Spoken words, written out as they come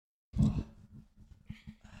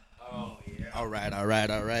All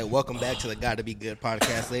right. Welcome back to the Gotta Be Good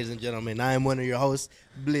podcast, ladies and gentlemen. I am one of your hosts,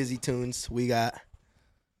 Blizzy Tunes. We got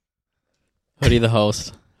Hoodie, the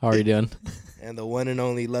host. How are you doing? and the one and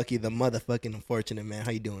only Lucky, the motherfucking unfortunate man.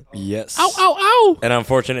 How you doing? Yes. Ow, ow, ow! And I'm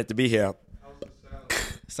fortunate to be here.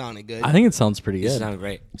 Sounding good. I think it sounds pretty You good. sound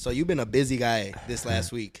great. So you've been a busy guy this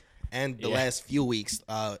last week and the last few weeks.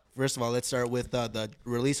 First of all, let's start with the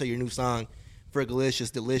release of your new song,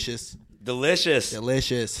 Fergalicious,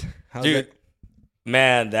 Delicious. How's Dude, that?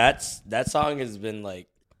 man, that song has been like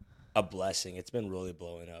a blessing. It's been really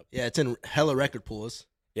blowing up. Yeah, it's in hella record pools.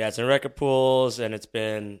 Yeah, it's in record pools, and it's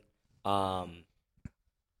been, I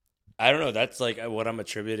don't know. That's like what I'm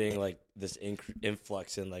attributing like this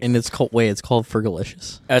influx in like. And it's called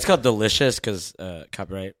Fergalicious. It's called Delicious because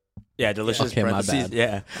copyright. Yeah, Delicious. Okay, my parentheses. bad.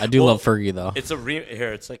 Yeah, I do love Fergie though. It's a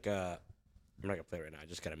here. It's like a. I'm not gonna play it right now. I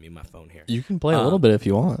just gotta mute my phone here. You can play a little bit if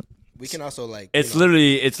you want. We can also like. It's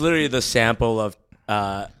literally the sample of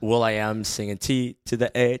will.i.am singing T to the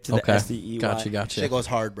A to the S-T-E-Y. Gotcha. Shit goes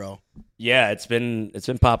hard, bro. Yeah, it's been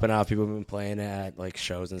popping off. People have been playing it at like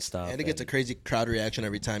shows and stuff. And it gets a crazy crowd reaction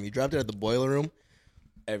every time. You dropped it at the Boiler Room.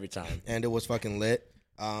 every time. And it was fucking lit.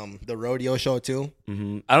 The rodeo show too.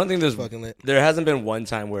 Mm-hmm. I don't think fucking lit. there hasn't been one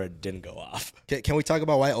time where it didn't go off. Can we talk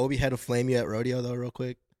about why Obi had to flame you at rodeo though, real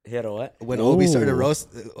quick? He had a what? When Obi started to roast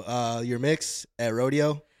your mix at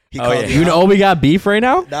rodeo, he called yeah. You know we got beef right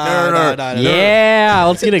now? Nah. Yeah,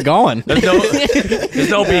 let's get it going. There's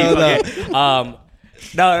no beef. Okay.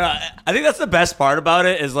 No. I think that's the best part about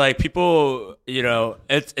it is like people, you know,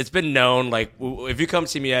 it's been known like if you come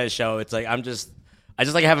see me at a show, it's like I just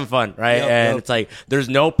like having fun, right? Yep. It's like there's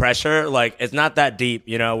no pressure, like it's not that deep,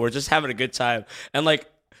 you know. We're just having a good time, and like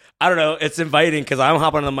I don't know, it's inviting because I'm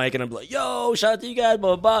hopping on the mic and I'm like, yo, shout out to you guys,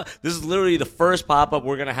 blah blah blah. This is literally the first pop up.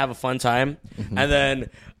 We're gonna have a fun time, and then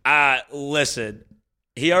listen.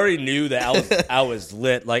 He already knew that I was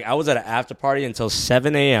lit. Like I was at an after party until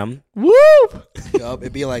 7 a.m. Woo! Yup,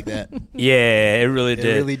 it be like that. Yeah, it really did.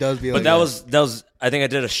 It really does be like that. that. But that was. I think I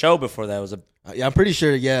did a show before that. It was a. Yeah, I'm pretty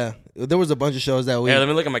sure. Yeah, there was a bunch of shows that we. Yeah, let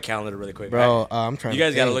me look at my calendar really quick, bro. I'm trying. You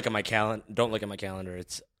guys got to think. look at my calendar. Don't look at my calendar.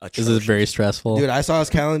 It's This is very stressful. Dude, I saw his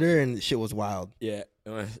calendar and shit was wild. Yeah,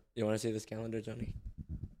 you want to see this calendar, Johnny?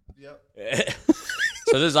 Yep.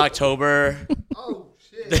 So this is October. Oh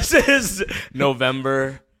shit. This is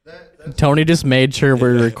November. Tony just made sure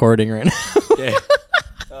we're recording right now. Yeah.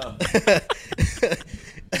 Oh.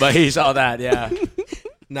 But he saw that. Yeah.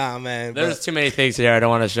 Nah, man. There's too many things here I don't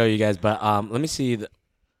want to show you guys, but let me see.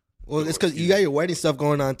 Well, it's because you got your wedding stuff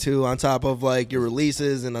going on too, on top of like your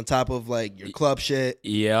releases and on top of like your club shit.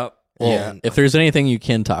 Yep. Well, Yeah. if there's anything you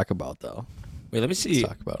can talk about though. Wait, let me see. Let's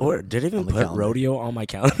talk about Or did it even on the put calendar. rodeo on my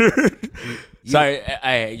calendar? Sorry,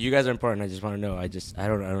 you guys are important. I just want to know. I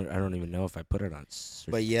don't even know if I put it on.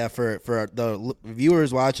 But yeah, for the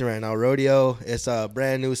viewers watching right now, rodeo it's a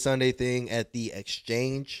brand new Sunday thing at the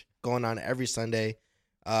Exchange, going on every Sunday.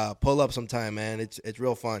 Pull up sometime, man. It's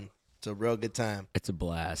real fun. It's a real good time. It's a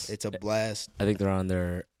blast. It's a blast. I think they're on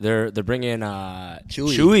there. They're bringing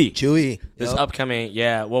Chewy. This Yep. upcoming,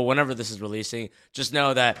 yeah. Well, whenever this is releasing, just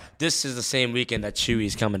know that this is the same weekend that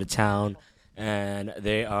Chewy's coming to town, and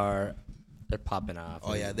they're popping off.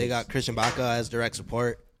 Oh yeah, they got Christian Baca as direct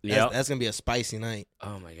support. Yep. That's gonna be a spicy night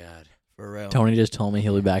Oh my god. for real. Tony just told me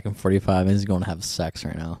he'll be back in 45 minutes. He's going to have sex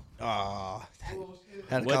right now. Oh,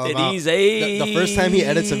 What did he say? The first time he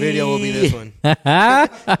edits a video will be this one. No,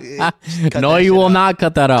 that you shit will out. not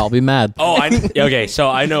cut that out. I'll be mad. Oh, okay. So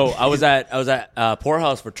I know I was at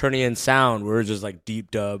Poorhouse for Turning In Sound. We were just like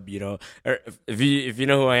deep dub, you know. Or if you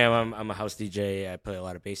know who I am, I'm a house DJ. I play a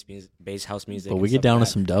lot of bass house music. But and we get stuff down like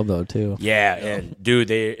to some dub though too. Yeah, and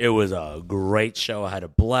dude, it was a great show. I had a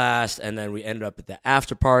blast, and then we ended up at the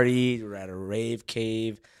after party. We were at a rave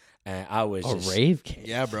cave, and I was Rave cave.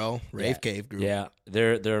 Yeah, bro. Rave Cave group. Yeah,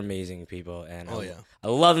 they're amazing people, and yeah. I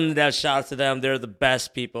love them to death. Shout out to them. They're the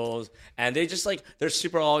best people, and they just like they're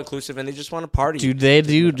super all inclusive, and they just want to party. Do they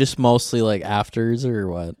do just mostly like afters or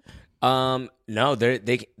what? No, they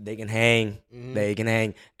can hang. Mm-hmm. They can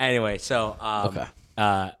hang. Anyway, so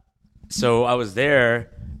Okay. so I was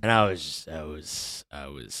there, and I was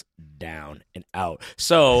down and out.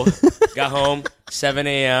 So got home 7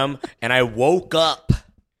 a.m. and I woke up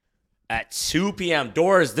at 2 p.m.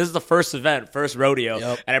 Doors, this is the first event, first rodeo.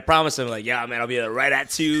 Yep. And I promised him, like, yeah, man, I'll be there right at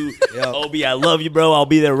 2. Yep. Obi, I love you, bro. I'll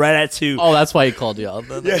be there right at 2. Oh, that's why he called you out.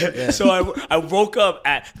 Yeah. So I woke up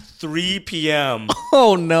at 3 p.m.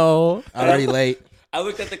 Oh no. Already late. I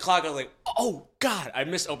looked at the clock. I was like, oh, God, I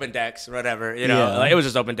missed open decks, whatever. You know, Yeah. like, it was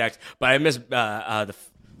just open decks. But I missed the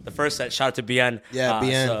first set. Shout out to BN. Yeah,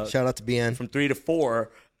 BN. so Shout out to BN. from 3 to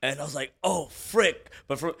 4. And I was like, oh frick!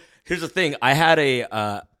 But here's the thing: I had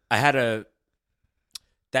a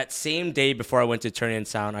that same day before I went to Turn In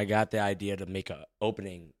Sound, I got the idea to make a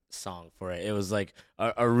opening song for it. It was like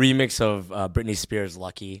a remix of Britney Spears'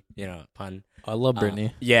 "Lucky," pun. I love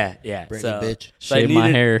Britney. Yeah. Britney, bitch. Shave my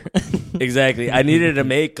hair. Exactly. I needed to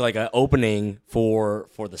make like an opening for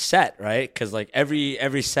the set, right? Because like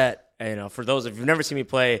every set, for those if you've never seen me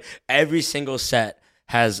play, every single set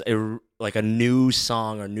has a new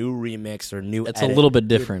song or new remix or new. It's edit. a little bit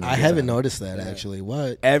different. I haven't noticed that actually.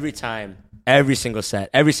 What? Every time, every single set,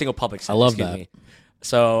 every single public set. I love excuse that. me.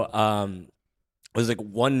 So it was like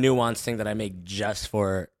one nuance thing that I make just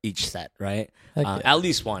for each set, right? At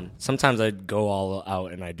least one. Sometimes I go all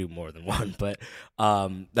out and I do more than one, but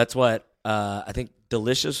that's what I think.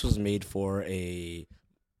 Delicious was made for a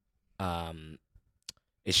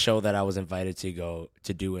show that I was invited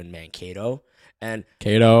to do in Mankato, and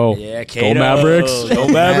Cato. yeah, Cato. Go Mavericks. Go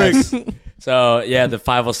Mavericks. So yeah, the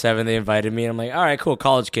 507 they invited me, and I'm like, all right, cool,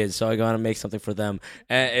 college kids. So I go on and make something for them,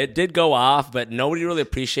 and it did go off, but nobody really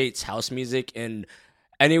appreciates house music in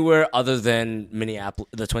anywhere other than Minneapolis,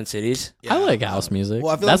 the Twin Cities. I like house music.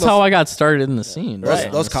 Well, I feel That's like how I got started in the scene.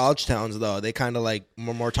 Those college towns though, they kind of like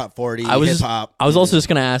more top 40 I was hip hop. I was also just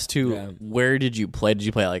gonna ask too. Yeah. Where did you play? Did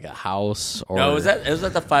you play at like a house or? No, it was at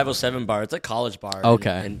the 507 bar. It's a college bar.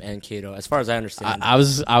 Okay. In Mankato, as far as I understand. I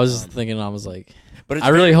was thinking. I was like, But it's I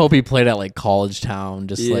really very- hope he played at like College Town,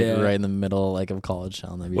 just like Yeah. right in the middle like of College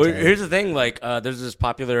Town. That'd be Well, tight. here's the thing. Like, there's this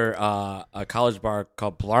popular a college bar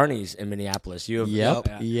called Blarney's in Minneapolis. You have Yep.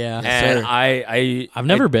 yeah. Yeah. And sir. I've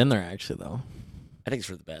never been there actually though. I think it's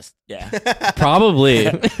for the best. Yeah. Probably.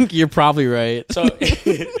 You're probably right. So,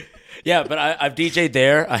 yeah, but I've DJ'd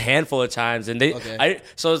there a handful of times, and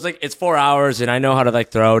so it's like it's 4 hours, and I know how to like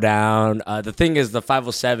throw down. The thing is, the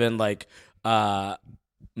 507, like,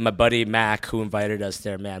 my buddy Mac, who invited us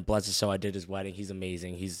there, man, bless his soul. I did his wedding. He's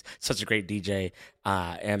amazing. He's such a great DJ.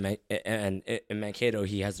 And in Mankato,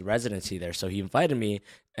 he has the residency there, so he invited me,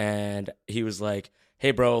 and he was like,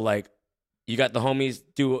 "Hey, bro, like, you got the homies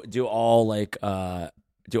do all like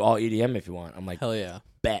do all EDM if you want." I'm like, Hell yeah.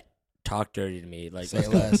 bet. Talk dirty to me, like Say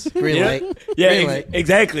less. Green You know? light. Yeah, Green light.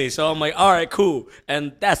 exactly. So I'm like, all right, cool.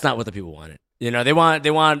 And that's not what the people wanted. They want. I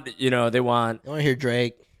want to hear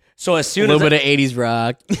Drake. So as A soon little as bit of 80s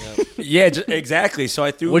rock, exactly. So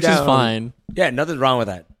I threw which down, is fine. Yeah, nothing's wrong with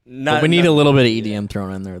that. But we need a little bit of EDM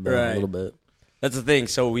thrown in there, though. Right. A little bit. That's the thing.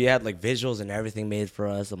 So we had like visuals and everything made for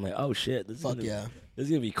us. I'm like, oh shit, this is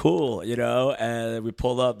gonna be cool, And we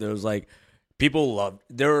pulled up. There was like people loved.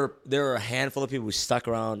 There were a handful of people who stuck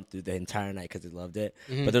around through the entire night because they loved it.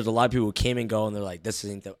 Mm-hmm. But there's a lot of people who came and go, and they're like, this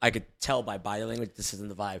isn't. I could tell by body language, this isn't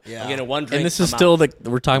the vibe. Yeah. I'm getting one drink. And this is I'm still out.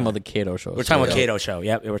 we're talking about the Cato show. We're talking about Cato show.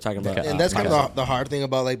 Yep, we're talking about. And that's kind of the hard thing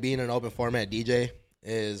about like being an open format DJ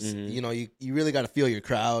is you really got to feel your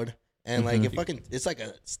crowd, and like it's like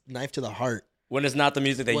a knife to the heart. When it's not the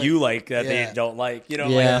music that you like that they don't like, Yeah.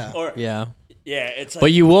 like, or Yeah. yeah, it's like,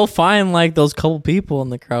 But you will find like those couple people in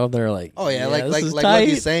the crowd that are like, Oh yeah, this like is what tight.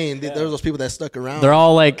 he's saying. There were those people that stuck around. They're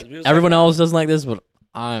all like, It's everyone like- else doesn't like this, but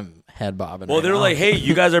I'm head bobbing. well, right they're now. like, hey,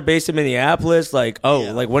 you guys are based in Minneapolis, like,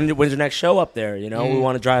 like when's your next show up there? We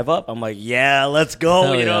want to drive up. I'm like, yeah, let's go.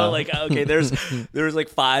 Hell yeah. Like, okay, there's like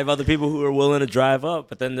 5 other people who are willing to drive up,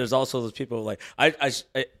 but then there's also those people like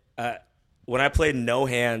when I played No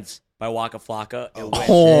Hands by Waka Flocka, it went.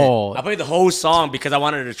 Oh, I played the whole song because I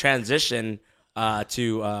wanted to transition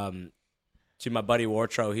to my buddy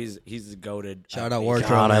Wartro. He's goated. Shout out Wartro.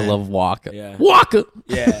 God, I man. love Waka. Yeah. Waka.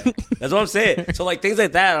 Yeah, that's what I'm saying. So like things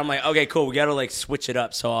like that, I'm like, okay, cool. We gotta like switch it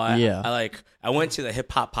up. So I went to the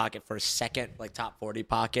hip hop pocket for a second, like top 40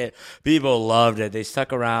 pocket. People loved it. They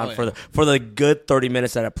stuck around for the good 30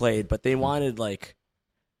 minutes that I played, but they wanted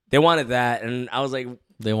that, and I was like,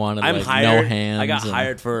 They wanted I'm like hired. no hands. I got and-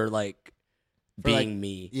 hired for like being like-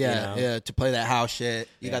 me. Yeah, to play that house shit.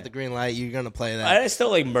 You got the green light. You're gonna play that. I still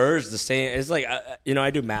like merge the same. It's like I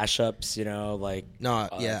do mashups. Like No,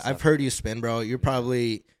 all yeah, that I've stuff. heard you spin, bro. You're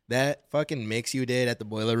probably that fucking mix you did at the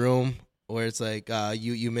Boiler Room, where it's like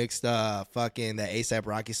you mixed fucking that ASAP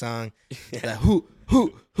Rocky song, that who.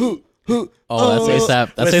 Oh, that's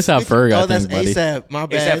ASAP. That's ASAP Ferg. Oh, I that's think, buddy. ASAP. My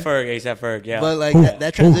bad. ASAP Ferg. Yeah, But like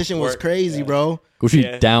that transition was crazy, bro. Gucci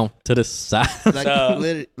Yeah. down to the side. Like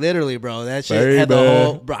So- literally, bro. That shit had the Baby.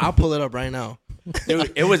 whole. Bro, I'll pull it up right now.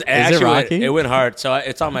 it was actually Rocky? it went hard. So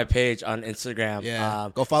it's on my page on Instagram. Yeah,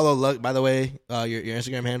 go follow. Luck. By the way, your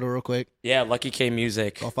Instagram handle real quick. Yeah, Lucky K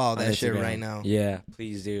Music. Go follow on that shit Instagram. right now. Yeah,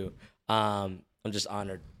 please do. I'm just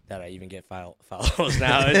honored. that I even get follows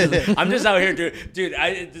now. I'm just out here, dude.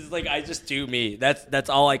 I just do me. That's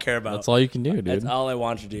all I care about. That's all you can do, dude. That's all I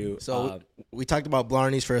want to do. So we talked about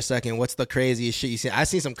Blarney's for a second. What's the craziest shit you seen? I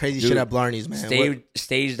seen some crazy shit at Blarney's, man.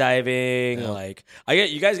 Stage diving, like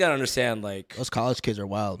you guys gotta understand, like those college kids are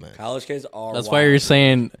wild, man. College kids are. That's wild. why you're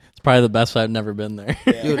saying it's probably the best I've never been there.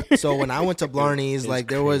 Yeah. Dude, so when I went to Blarney's, like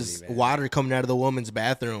there was water coming out of the woman's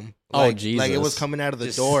bathroom. Like, Jesus! Like it was coming out of the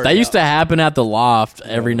door. That used to happen at the Loft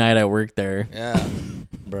every night I worked there. Yeah,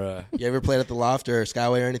 bruh. You ever played at the Loft or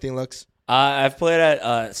Skyway or anything, Lux? I've played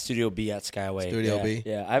at Studio B at Skyway. Studio B.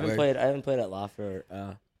 Yeah, I haven't played at Loft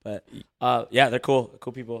but yeah, they're cool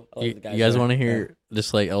people. I like the guys. You guys want to hear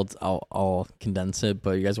just like I'll condense it,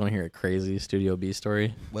 but you guys want to hear a crazy Studio B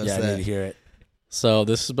story? What's that? I need to hear it. So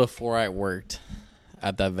this is before I worked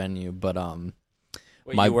at that venue, but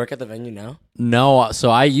Wait, you work at the venue now? No, so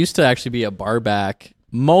I used to actually be a bar back,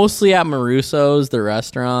 mostly at Marusso's, the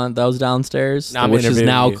restaurant that was downstairs, which is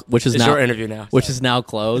now your interview now, which is now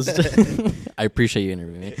closed. I appreciate you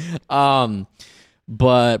interviewing me.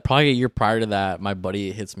 But probably a year prior to that, my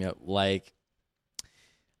buddy hits me up. Like,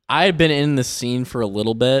 I had been in the scene for a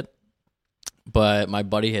little bit, but my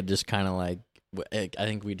buddy had just kind of like, I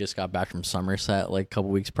think we just got back from Somerset like a couple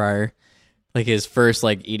weeks prior. Like his first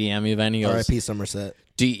like EDM event. He goes, R.I.P. Somerset.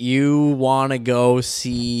 Do you want to go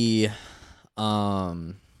see a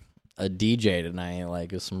DJ tonight?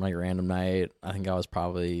 Like it was some like random night. I think I was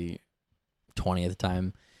probably 20 at the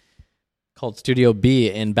time. Called Studio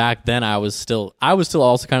B, and back then I was still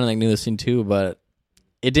also kind of like new to the scene too, but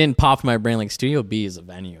it didn't pop in my brain like Studio B is a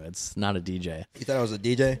venue. It's not a DJ. You thought I was a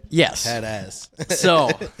DJ? Yes. Had ass. So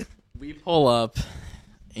we pull up,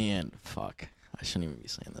 and fuck. I shouldn't even be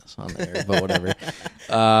saying this on there, but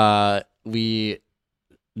whatever. We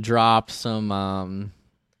dropped some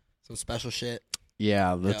special shit.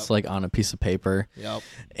 Yeah, that's like on a piece of paper. Yep.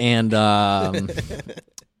 And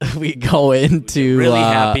we go into really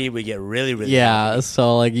happy. We get really happy. Yeah,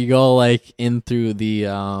 so like you go like in through the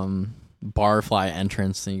barfly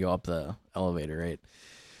entrance and you go up the elevator, right?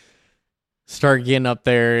 Start getting up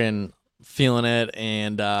there and feeling it,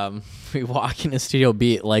 and we walk into Studio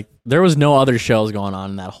B. Like there was no other shows going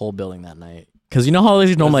on in that whole building that night, because you know how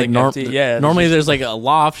there's normally normally there's like a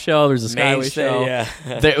Loft show, there's a Skyway show. Yeah.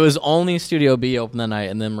 There was only Studio B open that night,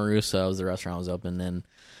 and then Marusso's, the restaurant, was open. And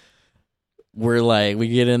we're like, we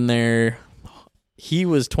get in there. He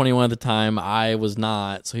was 21 at the time. I was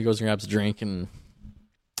not, so he goes and grabs a drink,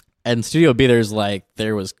 and Studio B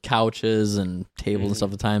there was couches and tables and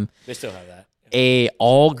stuff at the time. They still have that. A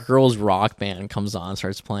all-girls rock band comes on,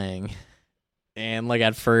 starts playing, and like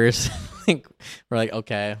at first we're like,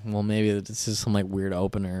 okay, well maybe this is some like weird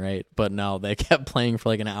opener, right? But no, they kept playing for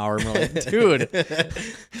like an hour, and we're like, dude,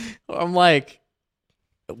 I'm like,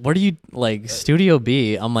 what are you like, Studio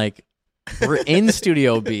B? I'm like, we're in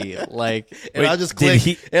Studio B, like, and I just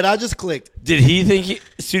clicked. Did he think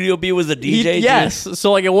Studio B was a DJ? Yes.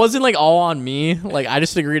 So like, it wasn't like all on me. Like, I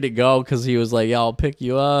just agreed to go because he was like, "Yeah, I'll pick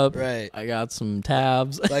you up." Right. I got some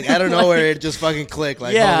tabs. Like out of nowhere, it just fucking clicked.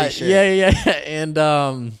 Like, yeah, holy shit. yeah. And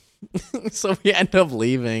so we end up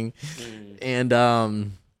leaving,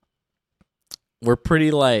 and we're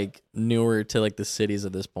pretty like newer to like the cities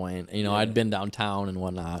at this point. You know, I'd been downtown and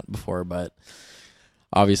whatnot before, but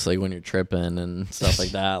obviously when you're tripping and stuff like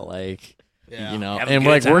that, like, you know, and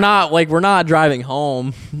we're not driving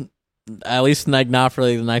home, at least like not for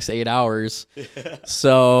like the next 8 hours.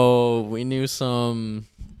 So we knew some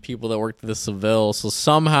people that worked at the Seville. So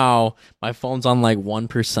somehow my phone's on like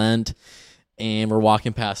 1%, and we're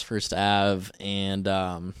walking past First Ave, and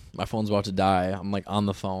my phone's about to die. I'm like on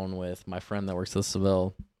the phone with my friend that works at the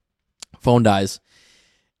Seville. Phone dies,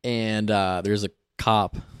 and there's a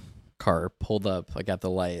cop car pulled up like at the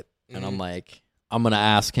light, and I'm like, I'm gonna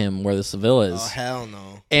ask him where the Seville is. Oh hell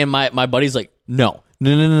no. And my buddy's like, no,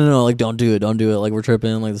 like don't do it, like we're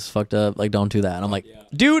tripping, like this is fucked up, like don't do that. And I'm like,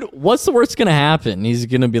 dude, what's the worst gonna happen? He's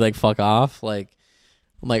gonna be like, fuck off. Like,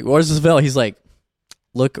 I'm like, where's the Seville? He's like,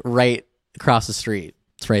 look right across the street.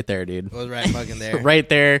 It's right there, dude. It was right fucking there. Right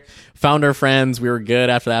there. Found our friends. We were good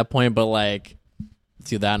after that point, but like,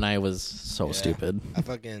 dude, that night was so stupid. I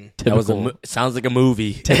fucking typical. Sounds like a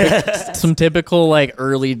movie. Some typical like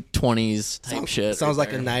early 20s type shit. Sounds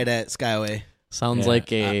like a night at Skyway. Sounds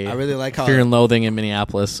like a I really like how Fear and Loathing in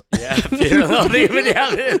Minneapolis. Yeah, Fear and Loathing in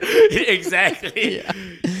Minneapolis. Exactly. Yeah.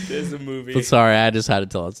 There's a movie. But sorry, I just had to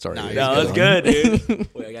tell that story. No, that's good, dude.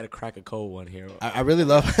 Wait, I gotta crack a cold one here. I really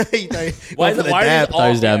love. Why is it dab? He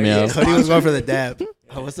was dabbing me up. He was going for the dab.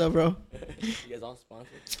 Oh, what's up, bro? You guys all sponsored?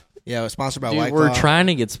 Yeah, we're sponsored by Dude, White we're Claw. trying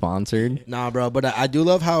to get sponsored. Nah, bro, but I do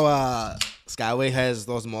love how Skyway has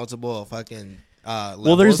those multiple fucking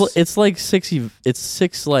Well, it's like six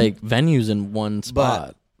like venues in one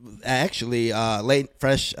spot. But actually, late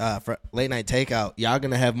night takeout, y'all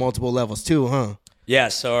gonna have multiple levels too, huh? Yeah.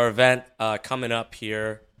 So our event coming up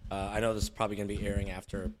here. I know this is probably gonna be airing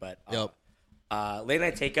after, but late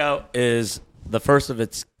night takeout is the first of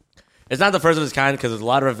its. It's not the first of its kind because there's a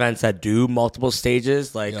lot of events that do multiple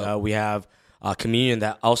stages. Like we have Communion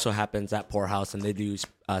that also happens at Poorhouse, and they do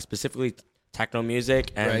specifically techno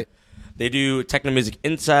music, and they do techno music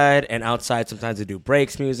inside and outside. Sometimes they do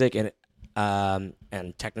breaks music and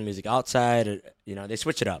techno music outside. You know, they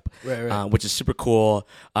switch it up, which is super cool.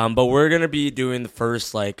 But we're gonna be doing the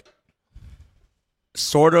first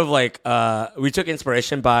sort of we took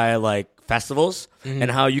inspiration by festivals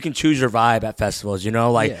and how you can choose your vibe at festivals. You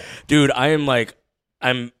know, dude, I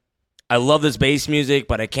love this bass music,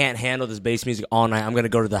 but I can't handle this bass music all night. I'm gonna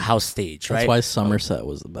go to the house stage, right? That's why Somerset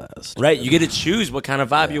was the best. Right, you get to choose what kind of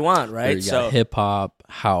vibe you want, right? You got hip hop,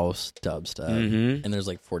 house, dubstep, and there's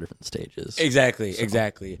 4 different stages.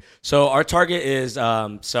 Exactly. So our target is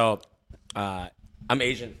I'm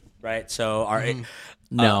Asian, right? So our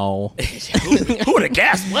no, who would have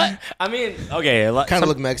guessed? What? I mean, okay, kind of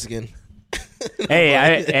look Mexican.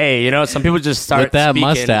 Hey, you know, some people just start with that speaking,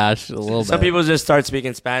 mustache a little bit. Some people just start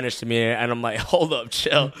speaking Spanish to me, and I'm like, hold up,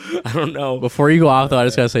 chill. I don't know. Before you go off, though, I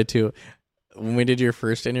just gotta say too, when we did your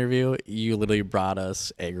first interview, you literally brought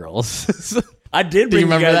us egg rolls. I did. Do you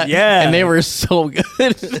remember that? Yeah, and they were so good.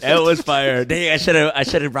 It was fire. Dang, I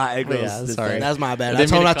should have brought egg rolls. Yeah, sorry, that's my bad. I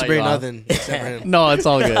told him not to bring nothing. Except for him. No, it's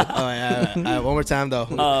all good. All right, one more time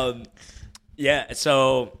though. Yeah.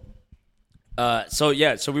 So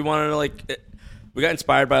we wanted to we got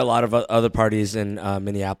inspired by a lot of other parties in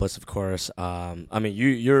Minneapolis, of course. I mean,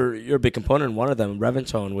 you're a big component in one of them,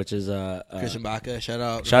 Reventone, which is Christian Baca. Shout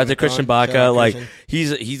out to Christian Baca.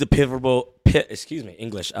 He's a pivotal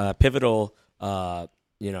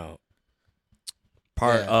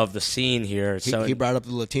part of the scene here. So he brought up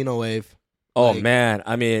the Latino wave. Oh man,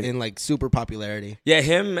 I mean, in super popularity. Yeah,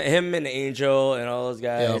 him and Angel and all those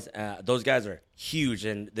guys. Those guys are huge,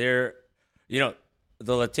 and they're, the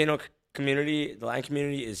Latino community, the Latin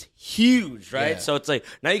community is huge, right? Yeah. So it's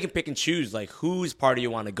now you can pick and choose whose party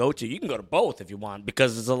you want to go to. You can go to both if you want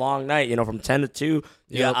because it's a long night. From 10 to 2,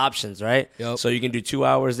 you got options, right? Yep. So you can do 2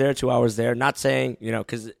 hours there, 2 hours there. Not saying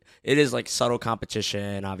because it is subtle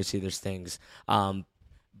competition. Obviously, there's things.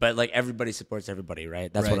 But everybody supports everybody,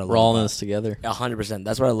 right? That's what I love. We're all in this together. 100%.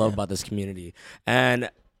 That's what I love about this community. And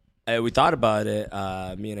we thought about it.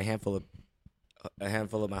 Me and a handful of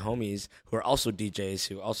my homies who are also DJs,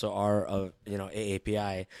 who also are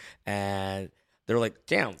AAPI, and they're like,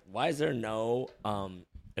 "Damn, why is there no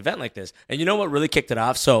event like this?" And you know what really kicked it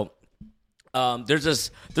off? So there's this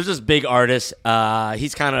big artist.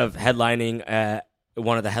 He's kind of headlining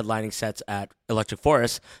one of the headlining sets at Electric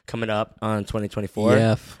Forest coming up on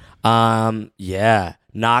 2024. Yeah,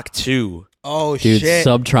 Knock 2. Oh, dude, shit.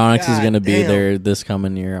 Subtronics is going to be there this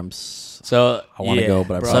coming year. I want to go,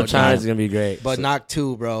 but Subtronics is going to be great. But Knock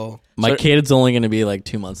 2, bro. My kid's only going to be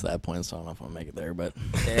 2 months at that point, so I don't know if I'll make it there. But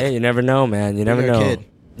hey, you never know, man. You never know. Kid.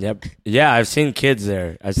 Yep. Yeah, I've seen kids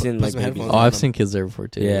there. I've seen babies. Oh, I've seen kids there before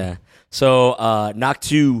too. Yeah. So Knock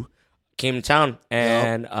 2 came to town,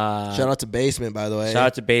 and shout out to Basement, by the way. Shout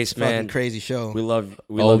out to Basement. Fucking crazy show. We love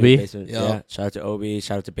Basement. Yep. Yeah. Shout out to Obi.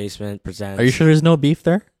 Shout out to Basement Presents. Are you sure there's no beef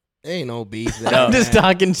there? There ain't no beef there. No. I'm just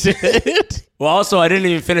talking shit. Well, also, I didn't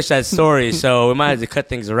even finish that story, so we might have to cut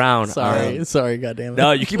things around. Sorry, goddamn it.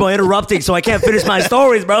 No, you keep on interrupting, so I can't finish my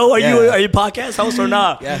stories, bro. Are you podcast host or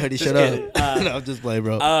not? Yeah, hoodie, shut up. No, just play,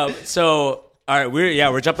 bro. So, all right,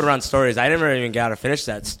 we're jumping around stories. I never even got to finish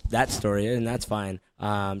that story, and that's fine.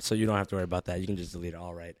 So you don't have to worry about that. You can just delete it.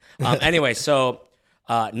 All right. Anyway, so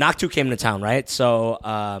Knock 2 came to town, right? So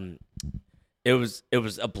it was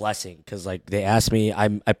a blessing because they asked me.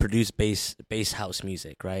 I produce bass house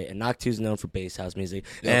music, right? And Knock 2 is known for bass house music,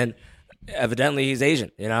 and evidently he's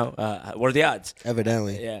Asian. What are the odds?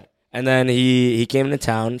 Evidently, yeah. And then he came to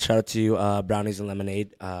town. Shout out to Brownies and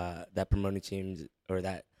Lemonade. That promoting team or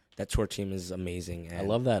that tour team is amazing. And, I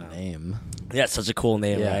love that name. Yeah, it's such a cool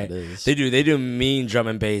name, right? It is. They do mean drum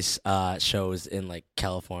and bass shows in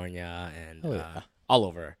California and all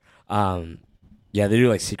over. Yeah, they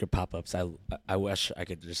do secret pop-ups. I wish I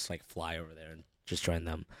could just fly over there and just join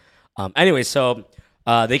them. Anyway, so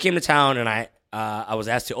they came to town, and I was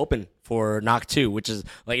asked to open for Knock 2, which is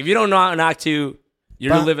if you don't know Knock 2,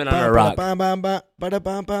 you're living under a rock. Yeah,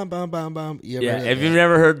 if you've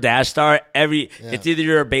never heard Dash Star, it's either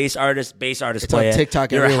you're a bass artist play it.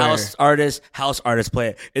 TikTok you're everywhere. a house artist play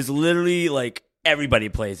it. It's literally everybody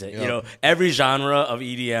plays it. Yep. Every genre of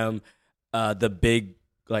EDM, the big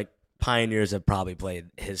pioneers have probably played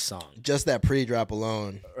his song. Just that pre-drop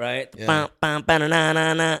alone. Right? Yeah. Get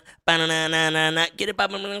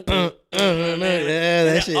it, Yeah,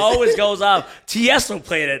 that shit. always goes off. Tiesto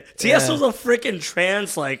played it. Tiesto's a freaking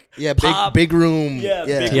trance, like, Yeah, pop. big room. Yeah,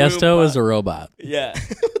 Yeah. big Tiesto room is a robot. Yeah.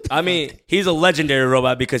 I mean, he's a legendary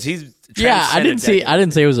robot because he's Yeah, I didn't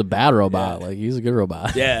transcended say he was a bad robot. Like he's a good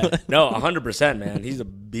robot. Yeah, no, 100%, man. He's a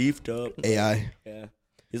beefed up AI. Yeah,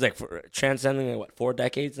 he's like transcending what 4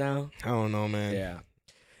 decades now. I don't know, man. Yeah.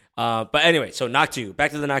 But anyway, so Knock 2.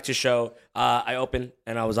 Back to the Knock 2 show. I opened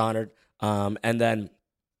and I was honored. And then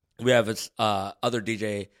we have this other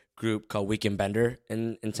DJ group called Weekend Bender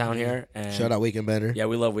in town here. And Shout out Weekend Bender. yeah,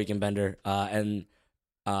 we love Weekend Bender. And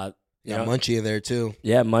you know, Munchie in there too.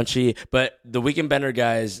 yeah, Munchie. But the Weekend Bender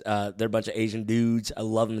guys, they're a bunch of Asian dudes. I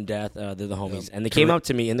love them to death. They're the homies. And they came up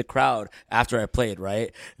to me in the crowd after I played, right?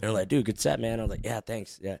 And they're like, dude, good set, man. I was like, yeah,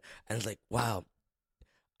 thanks. Yeah. And it's like, wow,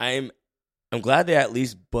 I'm glad they at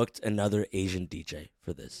least booked another Asian DJ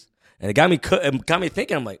for this. And it got me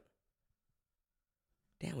thinking, I'm like,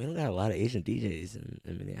 damn, we don't got a lot of Asian DJs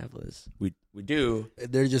in Minneapolis. We do.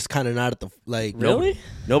 They're just kind of not at the like. Really?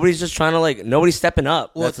 Nobody's just trying to nobody's stepping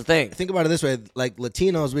up. Well, that's the thing. Think about it this way: like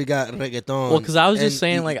Latinos, we got reggaeton. Well, because I was just and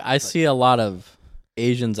saying, like, I see a lot of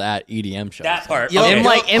Asians at EDM shows. That part. Yo, Okay. And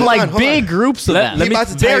like hold on, hold big on. groups of them. He about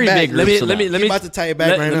to tie very it back. big groups. Let me He about to tie it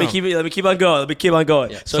back right let now. me keep on going. Let me keep on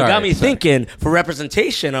going. So it Sorry, got me sorry. thinking for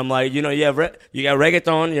representation. I'm like, you got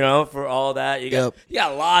reggaeton, for all that. You got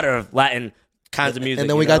a lot of Latin kinds of music. And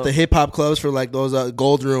then we got the hip hop clubs for like those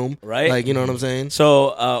Gold Room, Right. Like, you know what I'm saying?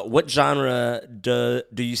 So, what genre do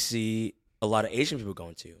you see a lot of Asian people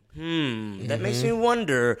going to? That makes me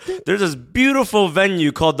wonder. There's this beautiful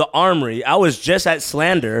venue called the Armory. I was just at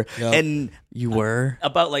Slander, Yep. and You were?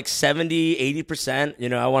 about like 70-80%.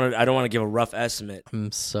 I don't want to give a rough estimate.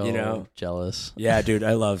 I'm so jealous. Yeah, dude,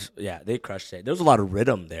 they crushed it. There was a lot of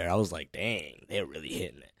rhythm there. I was like, dang, they're really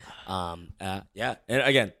hitting it. Yeah, and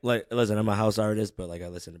again, listen, I'm a house artist, but I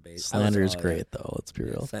listen to bass. Slander is great, though. Let's be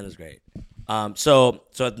real. Slander's great. So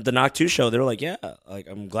at the Knock 2 show, they were like, yeah,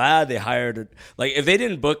 I'm glad they hired. If they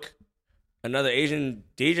didn't book another Asian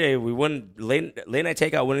DJ, we wouldn't late night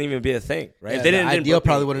takeout wouldn't even be a thing, right? Yeah, If they didn't idea book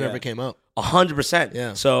probably me, would have never came up. 100%.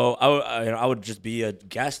 Yeah. So I would just be a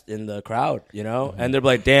guest in the crowd, and they're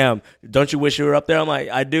like, "Damn, don't you wish you were up there?" I'm like,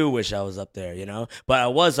 "I do wish I was up there, But I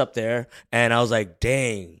was up there, and I was like,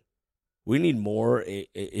 "Dang, we need more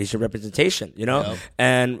Asian representation, Yep.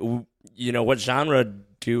 And what genre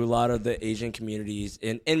do a lot of the Asian communities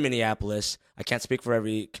in Minneapolis? I can't speak for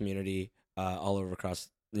every community all over across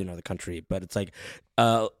the country, but it's like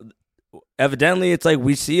evidently it's like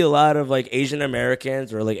we see a lot of Asian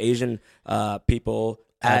Americans or Asian people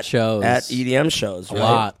At shows. at EDM shows, A right?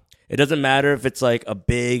 lot. It doesn't matter if it's a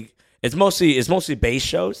big. It's mostly bass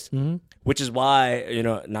shows, which is why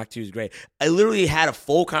Knock 2 is great. I literally had a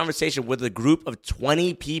full conversation with a group of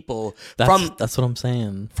 20 people That's what I'm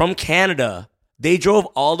saying. from Canada. They drove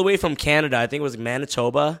all the way from Canada. I think it was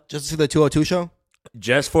Manitoba, Just to see the 202 show?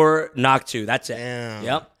 just for Knock 2. That's it. Damn.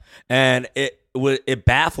 Yep. And it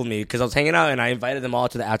baffled me because I was hanging out and I invited them all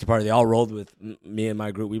to the after party. They all rolled with me and my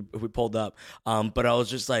group. We pulled up. But I was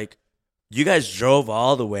just like, you guys drove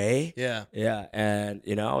all the way? Yeah. Yeah. And,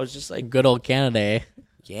 I was just like, Good old Canada. Eh?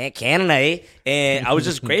 yeah, Canada. Eh? And I was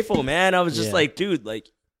just grateful, man. I was just Yeah. like, dude,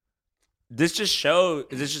 this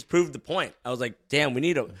just proved the point. I was like, damn, we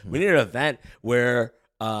need an event where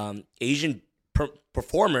Asian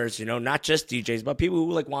performers, not just DJs, but people who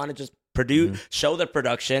want to just produce, show their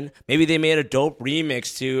production. Maybe they made a dope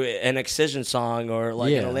remix to an Excision song or an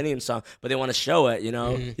Millennium song, but they want to show it.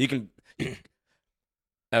 You can.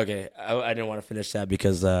 Okay, I didn't want to finish that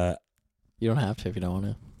because You don't have to if you don't want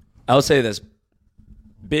to. I'll say this: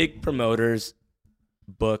 big promoters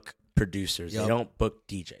book producers. Yep. They don't book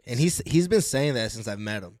DJs. And he's been saying that since I've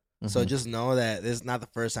met him. So Mhm. just know that this is not the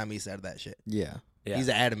first time he said that shit. Yeah. Yeah. He's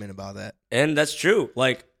adamant about that. And that's true.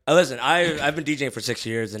 Listen, I've been DJing for 6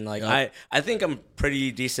 years, and Yep. I think I'm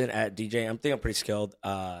pretty decent at DJing. I think I'm pretty skilled.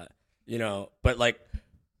 But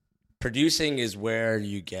producing is where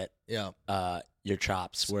you get Yeah. your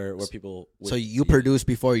chops, where people. So you produced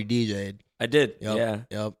before you DJ'd. I did. Yep. Yeah.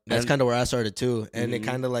 Yep. That's And- kind of where I started too. And it Mhm.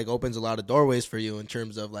 kind of opens a lot of doorways for you in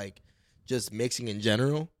terms of just mixing in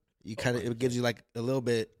general. You it gives you a little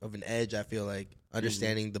bit of an edge, I feel like,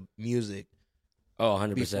 understanding the music Oh,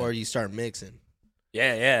 100%. before you start mixing.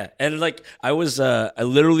 Yeah. And I was I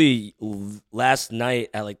literally last night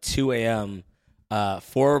at 2 a.m.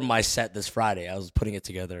 For my set this Friday. I was putting it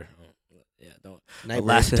together. Yeah, don't. Night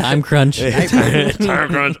last bird. Time crunch. Time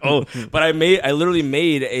crunch. Oh, but I literally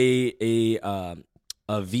made a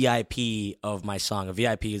a VIP of my song. A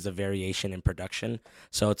VIP is a variation in production.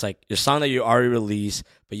 So it's like your song that you already released,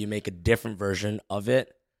 but you make a different version of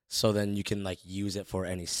it. So then you can like use it for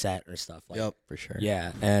any set or stuff. Like, Yep, for sure.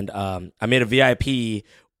 Yeah, and I made a VIP.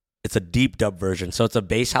 It's a deep dub version. So it's a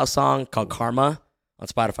bass house song called Karma on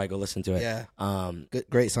Spotify. Go listen to it. Yeah.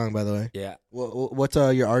 Great song, by the way. Yeah. What's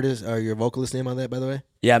your artist or your vocalist name on that, by the way?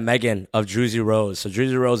 Yeah, Megan of Druzy Rose. So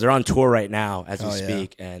Druzy Rose, they're on tour right now as we yeah.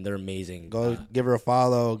 speak, and they're amazing. Go give her a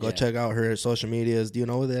follow. Go check out her social medias. Do you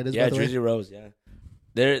know what that is? Yeah, by the way? Druzy Rose. Yeah,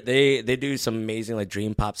 they do some amazing like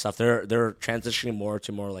dream pop stuff. They're transitioning more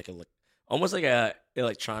to like almost like a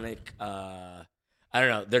electronic. I don't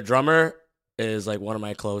know. Their drummer is like one of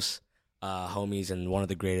my close homies and one of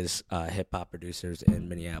the greatest hip hop producers in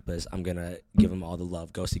Minneapolis. I'm gonna give him all the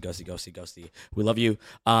love. Ghosty. We love you.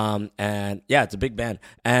 And yeah, it's a big band,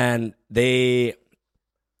 and they're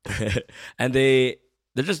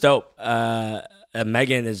just dope. And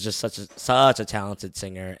Megan is just such a talented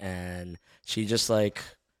singer, and she just like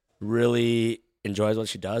really enjoys what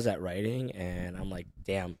she does at writing. And I'm like,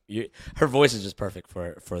 damn, her voice is just perfect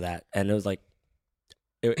for that. And it was like.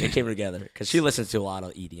 It came together because she listens to a lot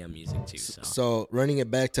of EDM music too. So running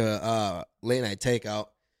it back to Late Night Takeout.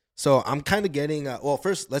 So I'm kind of getting. Well,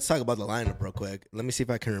 first let's talk about the lineup real quick. Let me see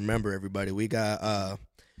if I can remember everybody. We got.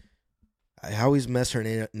 I always mess her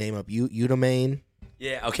name up. Udamain.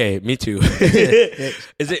 Yeah. Okay. Me too.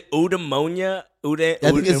 Is it eudaimonia? I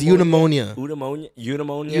think it's eudaimonia.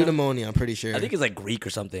 Eudaimonia. I'm pretty sure. I think it's like Greek or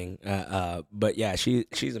something. But yeah,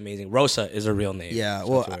 she's amazing. Rosa is her real name. Yeah.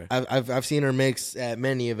 Well, I've seen her mix at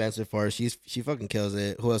many events before. She fucking kills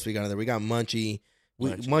it. Who else we got there? We got Munchie.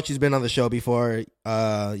 Munchie's been on the show before.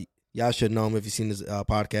 Y'all should know him if you've seen his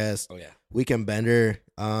podcast. Oh yeah. Weekend Bender.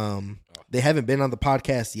 They haven't been on the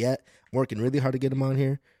podcast yet. I'm working really hard to get them on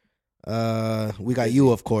here. We got you,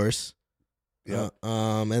 of course. Yeah.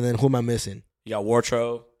 And then who am I missing? You got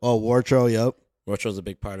Wartro. Oh, Wartro. Yep. Wartro's a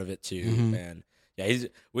big part of it too, Mm-hmm. man.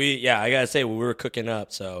 Yeah, I gotta say we were cooking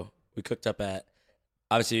up. So we cooked up at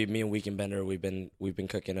obviously me and Weekend Bender. We've been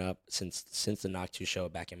cooking up since the NITE 2 show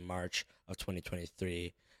back in March of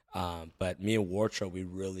 2023. But me and Wartro, we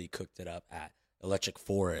really cooked it up at Electric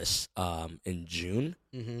Forest in June.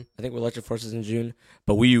 Mm-hmm. I think Electric Forest is in June.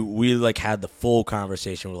 But we like had the full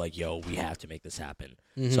conversation. We're like, yo, we have to make this happen.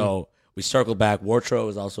 Mm-hmm. So we circled back. Wartro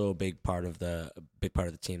was also a big part of the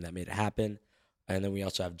team that made it happen. And then we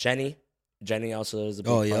also have Jenny. Jenny also is a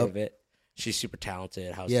big part of it. She's super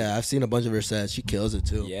talented. I've seen a bunch of her sets. She kills it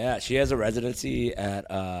too. Yeah, she has a residency at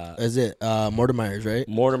is it Mortimer's, right?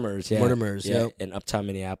 Mortimer's, yeah. Mortimer's, yeah, yep. in Uptown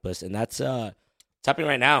Minneapolis. And that's it's happening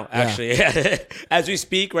right now, actually. As we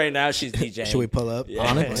speak right now, she's DJing. Should we pull up? Yeah.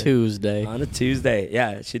 On a Tuesday. On a Tuesday.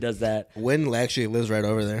 Yeah, she does that. Wynn actually lives right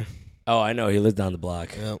over there. Oh, I know. He lives down the block.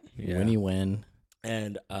 Yep. Yeah. When you win.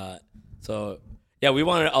 And so yeah, we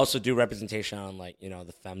want to also do representation on like,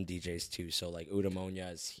 the femme DJs too. So like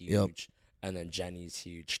Eudaimonia is huge. Yep. And then Jenny's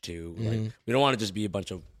huge too. Mm-hmm. Like we don't want to just be a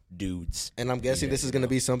bunch of dudes. And I'm guessing this is going to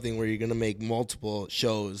be something where you're going to make multiple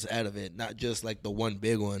shows out of it, not just like the one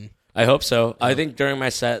big one. I hope so. I think during my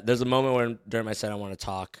set, there's a moment where during my set I want to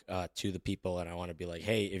talk to the people and I want to be like,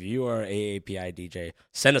 hey, if you are AAPI DJ,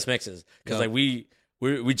 send us mixes. Because like we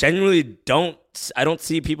genuinely don't. I don't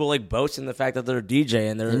see people like boasting the fact that they're a DJ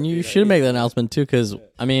and they're. And you should make the announcement too, because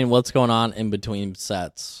I mean, what's going on in between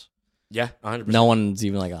sets? Yeah, 100%. No one's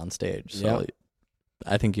even like on stage, so Yeah.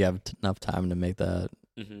 I think you have enough time to make that.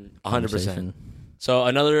 100%. So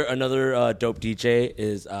another dope DJ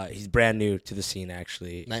is he's brand new to the scene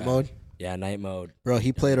actually. Night Mode? Yeah, Night Mode. Bro,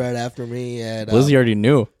 he played right after me at Lizzie already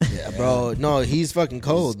knew. Yeah, bro. No, he's fucking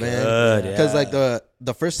cold, man. Good, Because like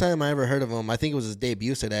the first time I ever heard of him, I think it was his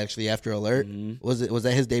debut set actually after Alert. Mm-hmm. Was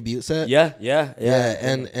that his debut set? Yeah.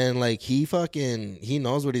 And like he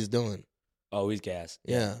knows what he's doing. Oh, he's gas.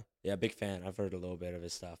 Yeah. Yeah, big fan. I've heard a little bit of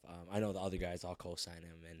his stuff. I know the other guys all co-sign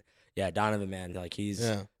him, and yeah, Donovan, man, like he's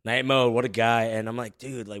Night Mode. What a guy! And I'm like,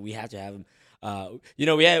 dude, like we have to have him.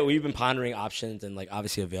 We've been pondering options, and like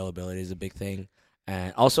obviously availability is a big thing,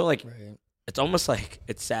 and also like it's almost like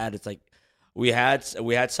it's sad. It's like we had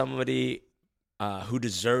somebody who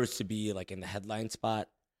deserves to be like in the headline spot,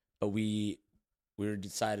 but we were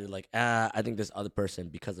decided like I think this other person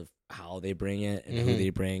because of how they bring it and who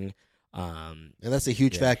they bring. And that's a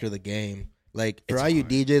huge factor of the game. Like for all you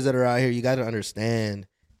DJs that are out here, you got to understand,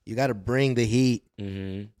 you got to bring the heat.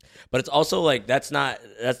 Mm-hmm. But it's also like that's not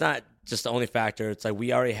just the only factor. It's like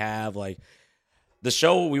we already have like the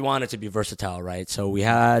show. We want it to be versatile, right? So we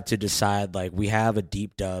had to decide like we have a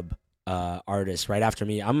deep dub artist right after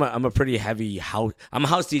me. I'm a pretty heavy house. I'm a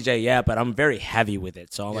house DJ, yeah, but I'm very heavy with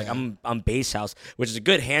it. So I'm bass house, which is a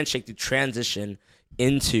good handshake to transition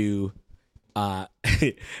into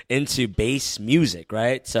into bass music,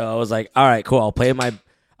 right? So I was like, all right, cool. I'll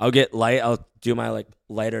do my like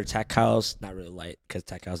lighter tech house. Not really light because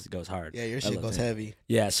tech house goes hard. Yeah, your shit goes heavy.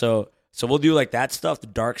 Yeah, so we'll do like that stuff, the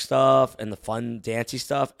dark stuff and the fun dancey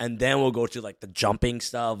stuff, and then we'll go to like the jumping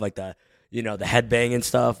stuff, like the the headbanging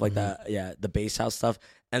stuff, like the bass house stuff,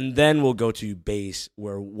 and then we'll go to bass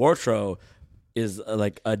where Wartro is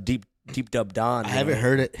like a deep dub Don. I haven't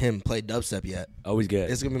heard him play dubstep yet. Always good.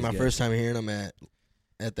 It's gonna be my first time hearing him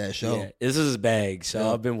at that show. Yeah, this is his bag,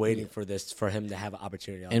 so I've been waiting for him to have an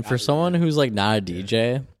opportunity. And for someone who's like not a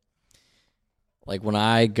DJ, like when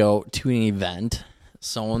I go to an event,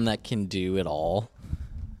 someone that can do it all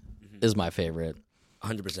is my favorite.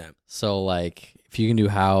 100%. So like if you can do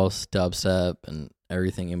house, dubstep, and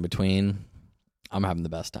everything in between, I'm having the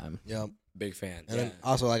best time. Yep. Big fan. And then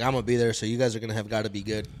also like I'm gonna be there, so you guys are gonna have got to be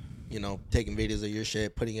good. Taking videos of your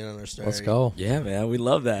shit, putting it on our story. Let's go. Yeah, man, we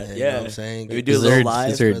love that. Yeah, Yeah, you know what I'm saying? We do Is a little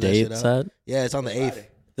live. is there a for that date shit set? Yeah, it's on the 8th.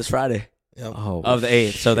 This Friday Yep. Oh, of the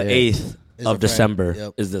 8th. So the shit. 8th Is of a Friday. December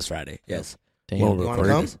Yep. is this Friday. Yes. Damn, You wanna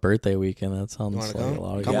come? birthday weekend. That You sounds wanna like come? a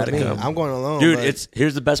lot of Come gotta with me. come. I'm going alone, Dude, but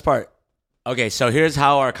here's the best part. Okay, so here's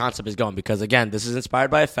how our concept is going, because again, this is inspired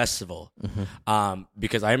by a festival.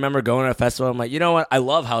 Because I remember going to a festival, I'm like, you know what? I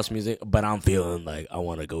love house music, but I'm feeling like I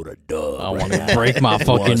want to go to dub. I want to break my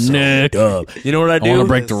fucking neck. Dub. You know what I I do? want to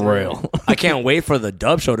break the rail. I can't wait for the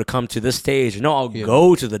dub show to come to this stage. No, I'll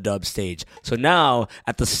go to the dub stage. So now,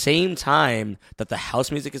 at the same time that the house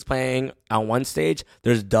music is playing on one stage,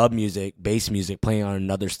 there's dub music, bass music playing on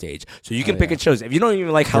another stage. So you can pick and choose. If you don't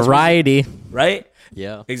even like house Variety. music, right?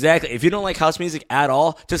 Yeah. Exactly. If you don't like house music at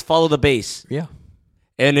all, just follow the bass. Yeah.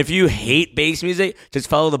 And if you hate bass music, just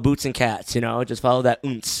follow the Boots and Cats, just follow that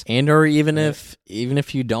oonce. And or even if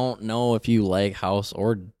you don't know if you like house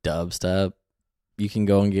or dubstep, you can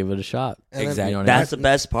go and give it a shot. And then- Exactly. You know what I That's the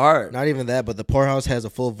best part. not even that, but the Poorhouse has a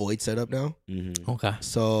full void setup now, Okay.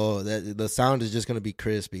 so that the sound is just gonna be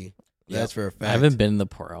crispy. That's for a fact. I haven't been in the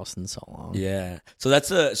poorhouse in so long. Yeah. So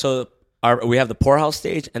we have the Poorhouse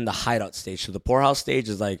stage and the Hideout stage. So the Poorhouse stage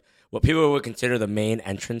is like what people would consider the main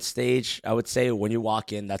entrance stage. I would say when you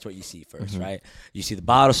walk in, that's what you see 1st, right? You see the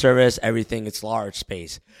bottle service, everything. It's large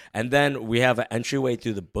space, and then we have an entryway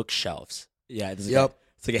through the bookshelves. Yeah. It's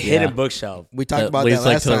like a hidden bookshelf. We talked That about leads, that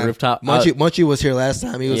like, last to the time. rooftop. Munchie was here last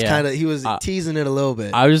time. He was Yeah. he was teasing it a little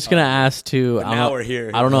bit. I was just gonna ask too. But now we're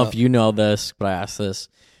here. I don't know if you know this, but I asked this.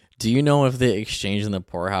 Do you know if the exchange and the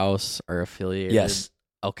poorhouse are affiliated? Yes.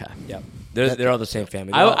 Okay. Yeah. They're all the same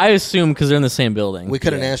family. I assume because they're in the same building. we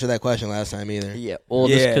couldn't answer that question last time either. Yeah. Well,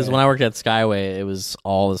 just Yeah. because when I worked at Skyway, it was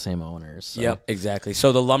all the same owners. So. Yep, exactly.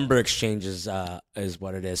 So the lumber exchange is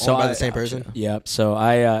what it is. So Owned by the same person. Yep. So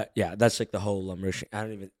that's like the whole lumber exchange. I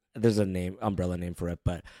don't even. There's a umbrella name for it,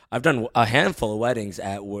 but I've done a handful of weddings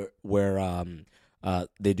at where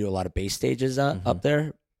they do a lot of bass stages up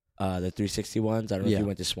there, the 360 ones. I don't know if you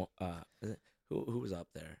went to who was up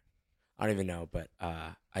there. I don't even know, but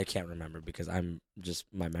I can't remember because I'm just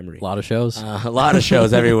my memory. A lot of shows. A lot of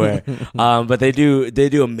shows everywhere. But they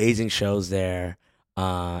do amazing shows there,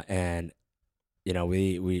 and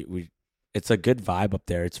we it's a good vibe up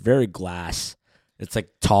there. It's very glass. It's like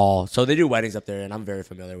tall, so they do weddings up there, and I'm very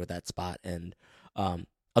familiar with that spot. And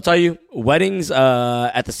I'll tell you, weddings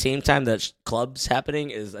at the same time that clubs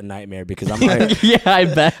happening is a nightmare because I'm like, Yeah, I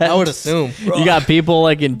bet. I would assume. You got people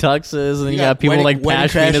like in tuxes, and then you got people like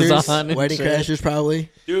pashminas on. and Wedding shit. crashers, probably.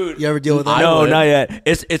 dude. You ever deal with that? No, would. not yet.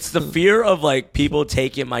 It's the fear of like people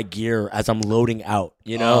taking my gear as I'm loading out.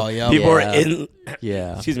 Oh, yeah. People Yeah. are in.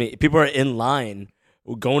 Yeah. Excuse me. People are in line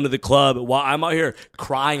going to the club while I'm out here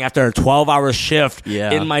crying after a 12-hour shift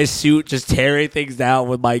Yeah. in my suit, just tearing things down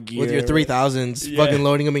with my gear. With your 3000s, fucking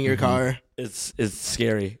loading them in your car. It's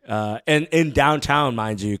scary. And in downtown,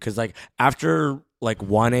 mind you, because like after like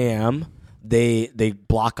 1 a.m. They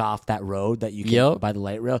block off that road that you can by the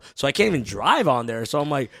light rail, so I can't even drive on there. So I'm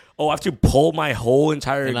like, I have to pull my whole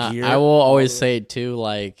entire And gear. I will always say too,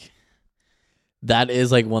 like that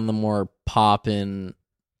is like one of the more poppin'.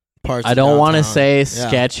 Parts. I of don't want to downtown. say Yeah.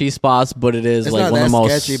 sketchy spots, but it is It's like not one that of the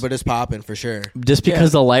most sketchy, but it's popping for sure. just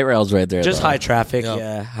because the light rail's right there. just though, high traffic. Yep.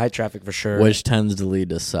 Yeah, high traffic for sure. which tends to lead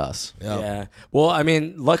to sus. Yep. Yeah. Well, I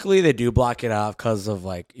mean, luckily they do block it off because of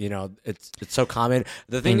like it's so common.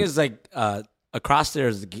 The thing is like across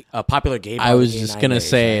there's a popular gay bar. I was the just gay gonna night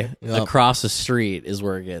say right? Yep. across the street is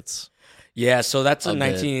where it gets. Yeah, so that's a bit.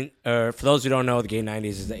 19. For those who don't know, the Gay 90s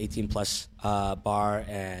is the 18 plus bar,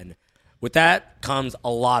 and with that comes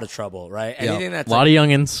a lot of trouble, right? Yeah. Anything that's A lot of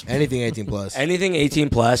youngins. Anything 18 plus. anything 18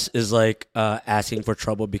 plus is like asking for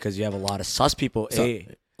trouble because you have a lot of sus people.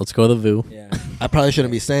 Let's go to the VU. Yeah. I probably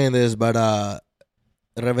shouldn't be saying this, but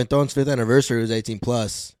Reventon's 5th anniversary was 18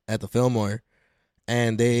 plus at the Fillmore,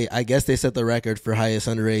 and I guess they set the record for highest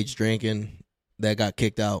underage drinking that got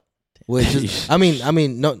kicked out. Which is, I mean,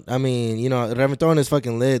 Reventon is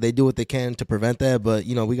fucking lit. They do what they can to prevent that, but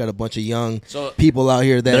we got a bunch of young people out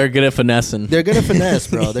here that they're good at finessing. They're gonna finesse,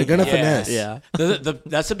 bro. They're gonna finesse. Yeah.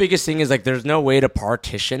 That's the biggest thing is like there's no way to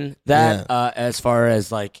partition that as far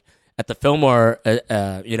as like at the Fillmore,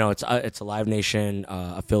 it's a Live Nation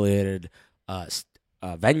affiliated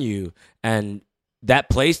venue, and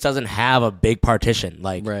that place doesn't have a big partition.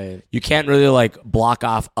 Like, you can't really like block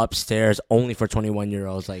off upstairs only for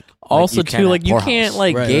 21-year-olds. Like, also too, like you can't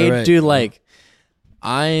like gauge, dude. Like,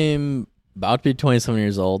 I'm about to be 27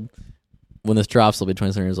 years old. When this drops, I'll be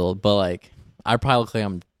 27 years old. But like, I probably look like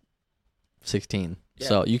I'm 16. Yeah.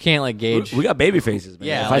 So you can't like gauge. We got baby faces, man.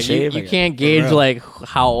 Yeah, like you can't gauge like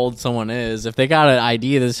how old someone is. If they got an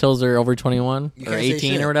ID that shows they're over 21 or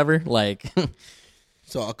 18 or whatever, like.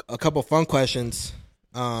 So a couple fun questions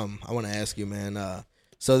I want to ask you, man.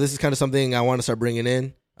 So this is kind of something I want to start bringing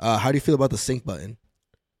in. How do you feel about the sync button?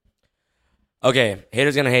 Okay,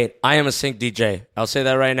 haters gonna hate. I am a sync DJ. I'll say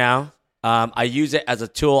that right now. I use it as a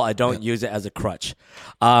tool. I don't use it as a crutch.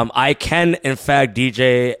 I can, in fact,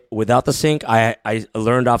 DJ without the sync. I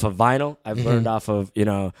learned off of vinyl. I've learned off of,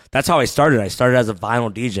 that's how I started. I started as a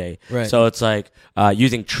vinyl DJ. Right. So it's like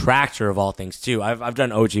using Tractor of all things too. I've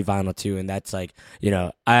done OG vinyl too, and that's like,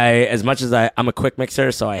 as much as I'm a quick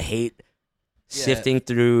mixer, so I hate sifting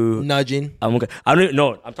through nudging. I don't even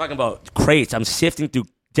know. I'm talking about crates. I'm sifting through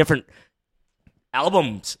different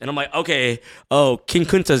albums, and I'm like, okay, King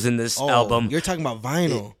Kunta's in this album. You're talking about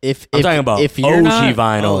vinyl. I'm talking about OG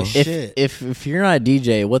vinyl. If you're not a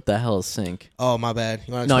DJ, what the hell is sync? Oh, my bad.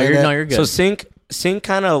 You no, you're good. So sync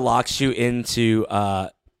kind of locks you into.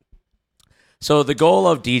 So the goal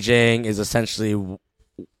of DJing is essentially,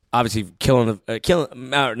 obviously, not killing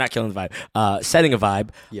the vibe, setting a vibe.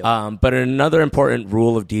 Yep. But another important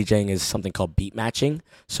rule of DJing is something called beat matching.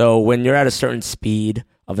 So when you're at a certain speed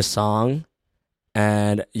of a song,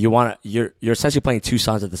 and you're essentially playing two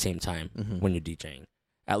songs at the same time when you're DJing,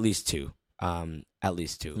 at least two. You want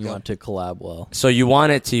it to collab well. So you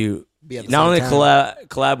want it to not only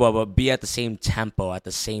collab well, but be at the same tempo, at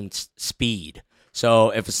the same speed. So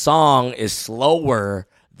if a song is slower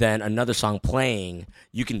than another song playing,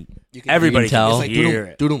 everybody can tell.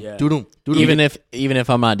 Hear it. Even if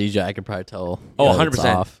I'm not DJ, I could probably tell. Oh,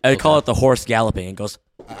 100%. I call it the horse galloping. It goes.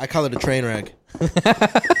 I call it a train wreck.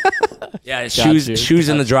 Yeah, shoes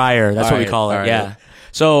in the dryer. That's what we call it. Right. Yeah.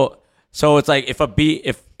 So it's like if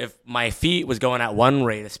my feet was going at one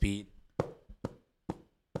rate of speed,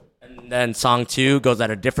 and then song 2 goes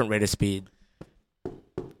at a different rate of speed,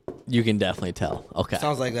 you can definitely tell. Okay.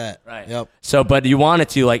 Sounds like that. Right. Yep. So, but you want it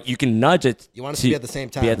to, like, you can nudge it. You want it to be at the same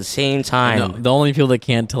time. Be at the same time. No, the only people that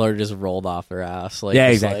can't tell are just rolled off their ass. Like, yeah,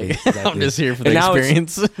 exactly. Exactly. I'm just here for the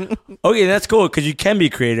experience. Okay, that's cool because you can be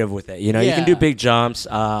creative with it. You can do big jumps,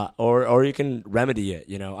 or you can remedy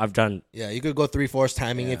it. I've done. Yeah, you could go 3/4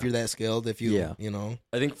 timing if you're that skilled. If you,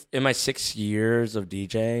 I think in my 6 years of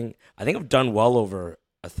DJing, I think I've done well over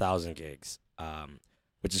 1,000 gigs,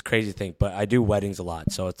 which is crazy to think. But I do weddings a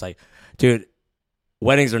lot, so it's like, dude.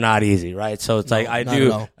 Weddings are not easy, right? So it's like I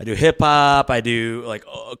do hip hop, I do like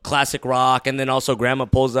classic rock, and then also grandma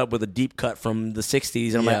pulls up with a deep cut from the 60s,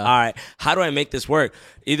 and I'm like, all right, how do I make this work?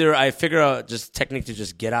 Either I figure out just technique to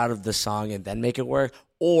just get out of the song and then make it work,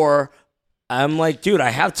 or I'm like, dude, I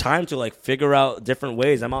have time to like figure out different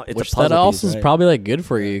ways. I'm out. It's Which a puzzle that also piece, is probably like good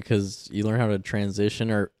for you because you learn how to transition,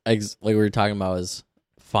 or like we were talking about, is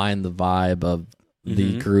find the vibe of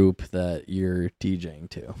the group that you're DJing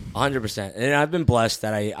to. 100%. And I've been blessed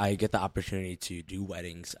that I get the opportunity to do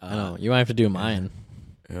weddings. I know. You might have to do mine.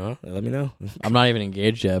 Let me know. I'm not even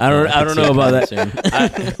engaged yet. I don't know about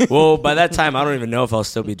that. Well, by that time, I don't even know if I'll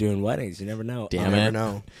still be doing weddings. You never know. Damn it. Never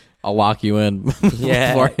know. I'll walk you in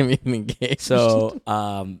before I'm even engaged. So,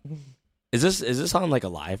 is this on like a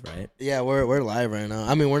live, right? Yeah, we're live right now.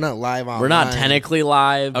 I mean, we're not live on. We're not technically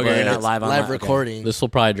live. Okay, you're not live on live recording. Okay. This will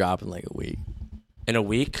probably drop in like a week. In a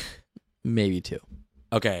week? Maybe 2.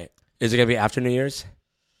 Okay. Is it going to be after New Year's?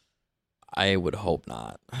 I would hope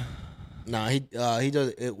not. No, he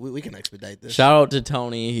does. We can expedite this. Shout out to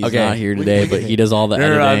Tony. He's not here today, but he does all the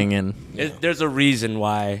editing and. There's a reason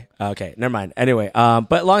why. Okay, never mind. Anyway,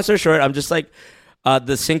 but long story short, I'm just like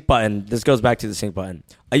the sync button. This goes back to the sync button.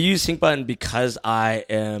 I use sync button because I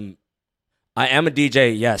am a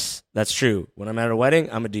DJ. Yes, that's true. When I'm at a wedding,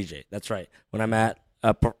 I'm a DJ. That's right. When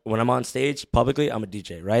I'm on stage publicly, I'm a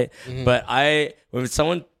DJ, right? Mm-hmm. But when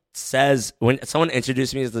someone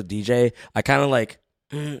introduces me as a DJ, I kind of like,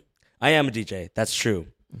 I am a DJ. That's true.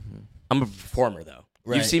 Mm-hmm. I'm a performer though.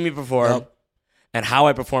 Right. You've seen me perform. Yep. And how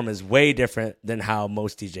I perform is way different than how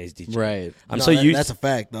most DJs DJ. Right. I'm so used. That's a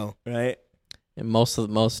fact, though. Right. And most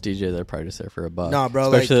DJs are probably just there for a buck. No,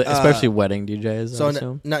 bro. Especially wedding DJs. So I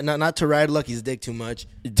assume. not to ride Lucky's dick too much.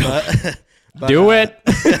 But, Do it.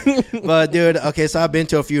 But dude, okay. So I've been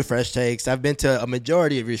to a few Fresh Takes. I've been to a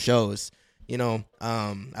majority of your shows. You know,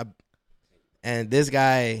 and this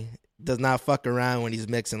guy does not fuck around when he's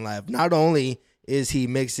mixing live. Not only is he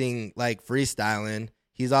mixing like freestyling,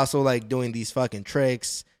 he's also like doing these fucking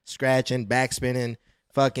tricks, scratching, backspinning,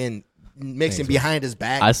 fucking mixing behind his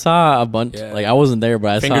back. I saw a bunch. Yeah. Like I wasn't there,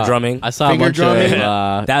 but I Finger saw drumming. I saw Finger a bunch drumming.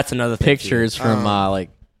 of That's another thing, pictures too. from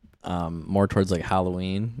more towards like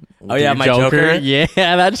Halloween. Oh, yeah, Your my Joker? Yeah,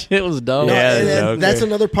 that shit was dope. No, Yeah, and Joker. that's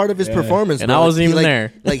another part of his performance. And bro. I wasn't He, even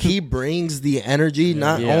there. Like he brings the energy,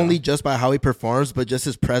 not Yeah. only just by how he performs, but just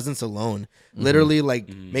his presence alone. Literally, like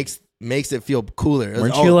makes it feel cooler.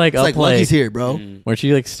 Weren't you, like, it's up, like Lucky's like- here, bro? Weren't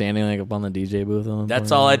you like standing like up on the DJ booth? at one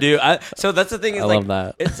That's point? all I do. So that's the thing is I like love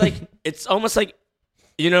that. it's like it's almost like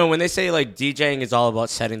when they say like DJing is all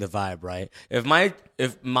about setting the vibe, right? If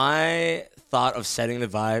my thought of setting the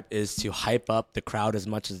vibe is to hype up the crowd as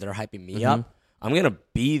much as they're hyping me up, I'm gonna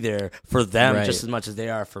be there for them Right. just as much as they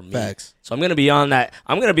are for me. Facts. So I'm gonna be on that.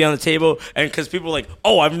 I'm gonna be on the table, and because people are like,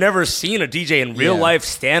 oh, I've never seen a DJ in real Yeah. life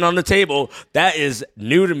stand on the table. That is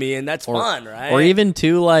new to me, and that's fun, right? Or even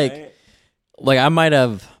too like Right. like I might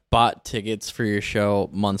have bought tickets for your show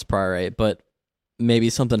months prior, right? But maybe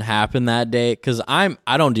something happened that day because I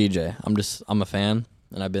don't DJ. I'm a fan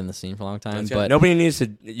and I've been in the scene for a long time. But nobody needs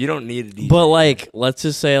to. You don't need a DJ. But like, let's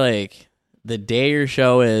just say like the day your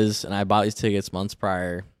show is, and I bought these tickets months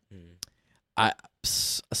prior.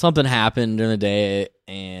 Something happened during the day,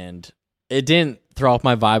 and it didn't throw off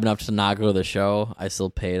my vibe enough to not go to the show. I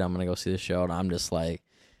still paid. I'm gonna go see the show, and I'm just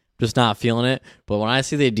not feeling it. But when I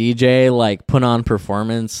see the DJ like put on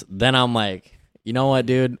performance, then I'm like, you know what,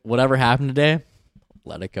 dude? Whatever happened today,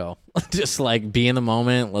 let it go. Just like be in the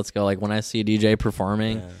moment. Let's go. Like when I see a DJ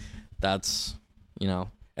performing, that's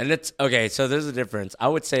And it's okay. So there's a difference. I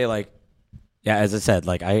would say like, yeah, as I said,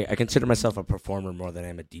 like I consider myself a performer more than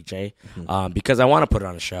I'm a DJ, because I want to put it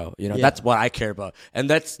on a show. That's what I care about, and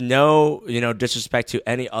that's no disrespect to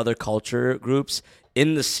any other culture groups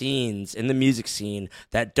in the scenes, in the music scene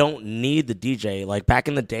that don't need the DJ. Like back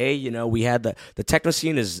in the day, we had the techno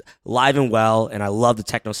scene is live and well, and I love the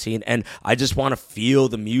techno scene, and I just want to feel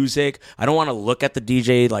the music. I don't want to look at the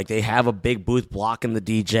DJ like they have a big booth blocking the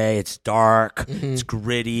DJ. It's dark, it's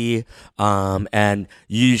gritty, and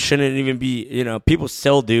you shouldn't even be, people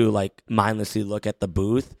still do like mindlessly look at the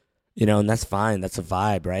booth. And that's fine. That's a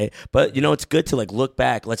vibe, right? But, it's good to, like, look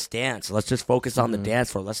back. Let's dance. Let's just focus on the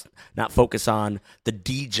dance floor. Let's not focus on the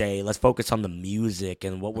DJ. Let's focus on the music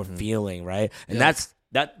and what we're feeling, right? And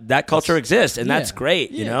that culture exists, and that's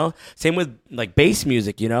great, Same with, like, bass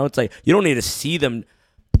music, It's like you don't need to see them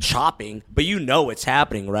chopping, but it's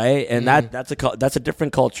happening, right? And that's a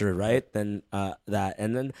different culture, right? Than that.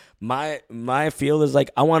 And then my feel is like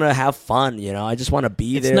I want to have fun, I just want to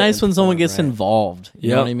be there. It's nice when someone gets right? involved. You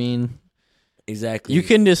know what I mean? Exactly. You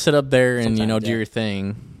can just sit up there and Sometimes, do your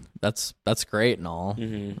thing. That's great and all,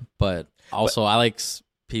 but also I like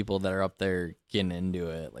people that are up there getting into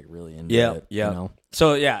it, like really into it. Yeah.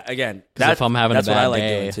 So yeah, again, Because if I'm having a that's what bad I like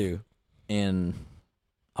day doing too. and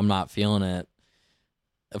I'm not feeling it,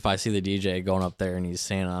 if I see the DJ going up there and he's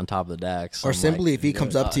standing on top of the decks, Or I'm simply like, if he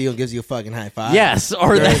comes up to you and gives you a fucking high five. yes,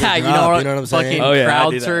 or During the that, drop, you know what I'm fucking saying? Oh, yeah, I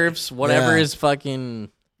crowd do that. surfs, whatever Yeah. is fucking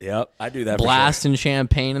Yep, I do that. for sure. blasting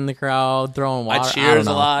champagne in the crowd, throwing water. I don't cheers a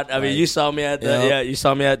know. lot. I mean, Like, you saw me at Yep. you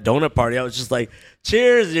saw me at donut party. I was just like,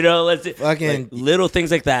 cheers, let's Fucking- like, little things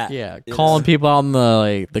like that. yeah, calling people out in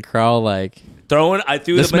the crowd like I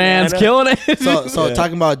threw this the banana. man's killing it. So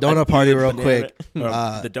talking about donut party real quick. Or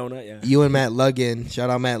the donut, yeah. You and Matt Luggin. Shout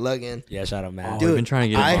out Matt Luggin. Yeah, shout out, Matt. Oh, we've been trying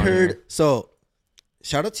to get him I on heard here. so.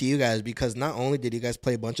 Shout out to you guys because not only did you guys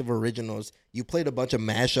play a bunch of originals, you played a bunch of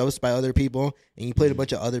mashups by other people, and you played a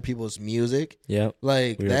bunch of other people's music. Yep,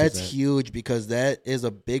 Like We that's represent. huge because that is a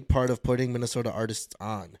big part of putting Minnesota artists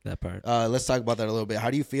on. that part. Let's talk about that a little bit. How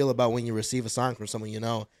do you feel about when you receive a song from someone you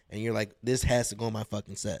know and you're like, this has to go on my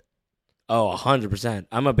fucking set? Oh, 100%.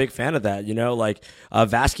 I'm a big fan of that. Like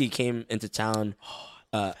Vasky came into town.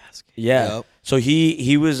 Yeah. Yep. So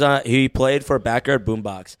he played for Backyard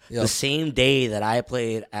Boombox Yep. the same day that I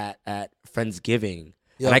played at Friendsgiving.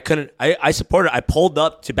 Yep. And I couldn't. I supported. I pulled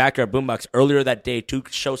up to Backyard Boombox earlier that day to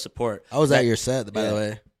show support. I was at your set, by the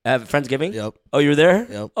way. At Friendsgiving. Yep. Oh, you were there.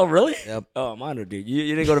 Yep. Oh, really? Yep. Oh, I'm honored, dude.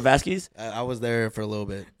 You didn't go to Vasky's? I was there for a little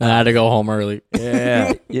bit. I had to go home early.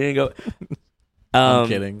 Yeah. You didn't go. I'm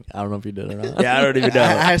kidding. I don't know if you did or not. Yeah, I don't even know. I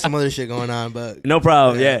had some other shit going on, but no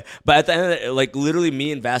problem. Yeah. But at the end of it, like literally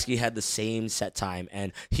me and Vasky had the same set time,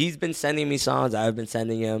 and he's been sending me songs. I've been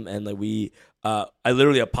sending him, and like I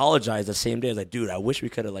literally apologized the same day. I was like, dude, I wish we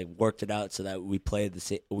could have like worked it out so that we played the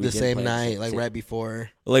same night, like right before.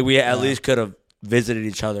 Like we at least could have visited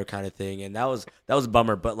each other, kind of thing. And that was a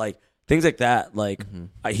bummer. But like things like that, like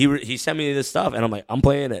he sent me this stuff, and I'm like, I'm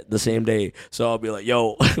playing it the same day. So I'll be like,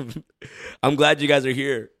 yo, I'm glad you guys are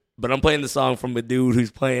here. But I'm playing the song from a dude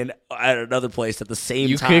who's playing at another place at the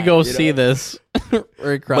same time. You could go see this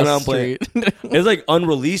right across the street. It's like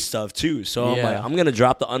unreleased stuff too. So I'm like, I'm gonna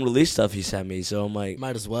drop the unreleased stuff he sent me. So I'm like,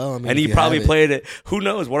 might as well. I mean, and he probably played it. Who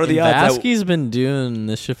knows? What are the odds? Vasky's been doing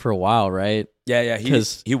this shit for a while, right? Yeah. He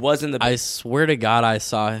was in the. I swear to God, I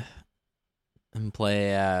saw him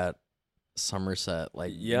play at Somerset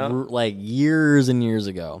like years and years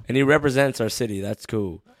ago. And he represents our city. That's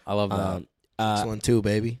cool. I love that. This one too,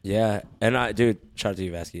 baby. Yeah, and dude, shout out to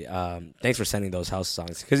you, Vasky. Thanks for sending those house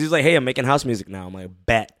songs, because he's like, hey, I'm making house music now. I'm like,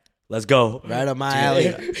 bet, let's go. Right up my alley.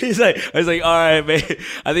 I was like, all right, man.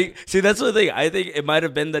 I think, that's the thing. I think it might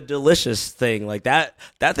have been the Delicious thing. Like that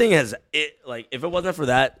thing has it. Like if it wasn't for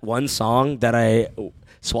that one song that I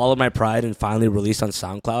swallowed my pride and finally released on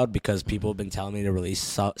SoundCloud, because people have been telling me to release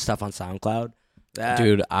stuff on SoundCloud.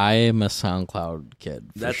 Dude, I am a SoundCloud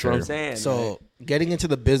kid. That's sure. what I'm saying. So getting into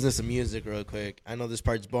the business of music real quick. I know this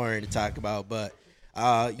part's boring to talk about, but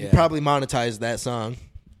you probably monetized that song.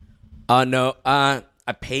 No. I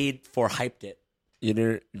paid for Hyped It.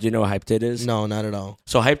 Do you know what Hyped It is? No, not at all.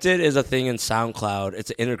 So Hyped It is a thing in SoundCloud. It's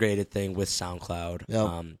an integrated thing with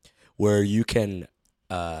SoundCloud, where you can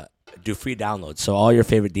do free downloads. So all your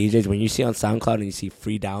favorite DJs, when you see on SoundCloud and you see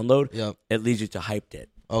free download, it leads you to Hyped It.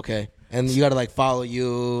 Okay. And you gotta like follow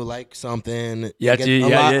you, like something. You have to, you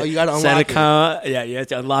gotta unlock it. You have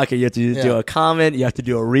to unlock it. You have to do a comment. You have to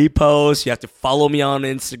do a repost. You have to follow me on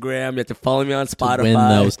Instagram. You have to follow me on Spotify. To win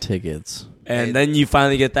those tickets. And then you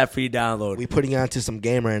finally get that free download. We putting you onto some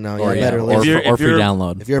game right now. Or free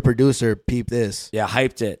download. If you're a producer, peep this. Yeah,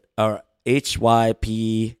 Hyped It. Or HYPEDDIT.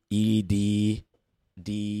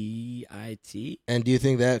 And do you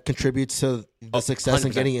think that contributes to the success 100%.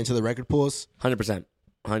 in getting into the record pools? 100%.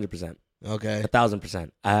 Okay.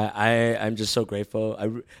 1,000%. I'm just so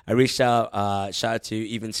grateful. I reached out. Shout out to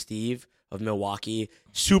even Steve of Milwaukee,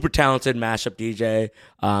 super talented mashup DJ.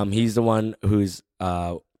 He's the one who's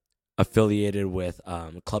affiliated with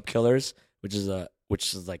Club Killers, which is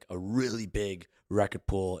like a really big record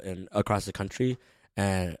pool across the country.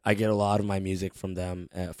 And I get a lot of my music from them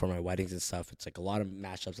for my weddings and stuff. It's like a lot of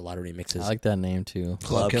mashups, a lot of remixes. I like that name too.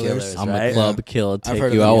 Club Killers. I'm right? a club killer. I've Take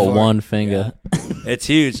heard you of them out with before. one finger. Yeah. It's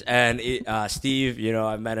huge. And Steve,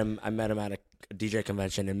 I met him at a DJ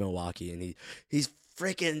convention in Milwaukee, and he's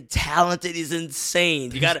freaking talented. He's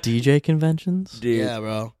insane. You got DJ conventions, dude. Yeah,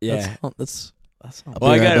 bro. Yeah. That's not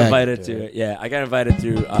Well, I right got back. invited to it. Yeah, I got invited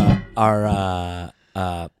through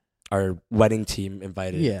our wedding team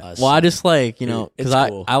invited us. Well, I just like, because It's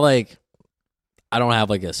cool. I don't have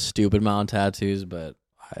like a stupid amount of tattoos, but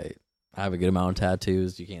I have a good amount of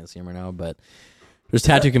tattoos. You can't see them right now, but there's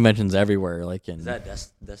tattoo conventions everywhere. Like Is that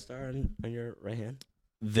Death Star on your right hand?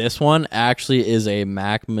 This one actually is a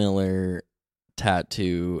Mac Miller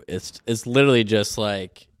tattoo. It's literally just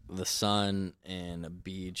like the sun and a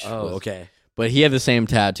beach. Oh, okay. But he had the same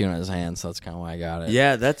tattoo on his hand, so that's kind of why I got it.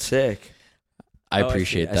 Yeah, that's sick. I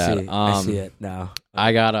appreciate I that. see. I see it now.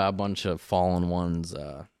 I got a bunch of Fallen Ones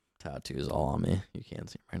tattoos all on me. You can't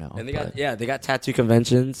see them right now. And they got tattoo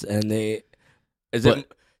conventions, and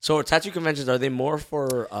so tattoo conventions, are they more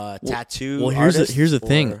for tattoo? Well, artists, here's the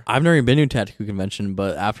thing. or- I've never even been to a tattoo convention,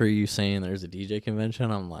 but after you saying there's a DJ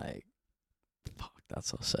convention, I'm like, fuck, that's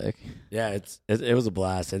so sick. Yeah, it was a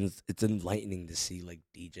blast, and it's enlightening to see like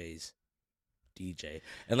DJ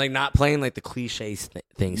and like not playing like the cliche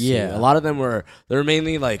things. Yeah. too. A lot of them were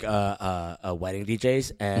mainly like wedding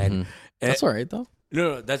DJs, and That's all right though.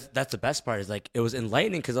 no, that's the best part is like it was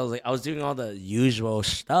enlightening because I was doing all the usual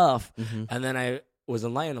stuff, and then I was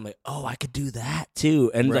enlightened. I'm like, oh, I could do that too,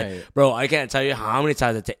 and Right. like, bro, I can't tell you how many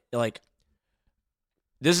times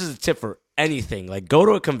this is a tip for anything. Like, go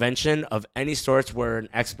to a convention of any sorts where an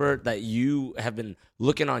expert that you have been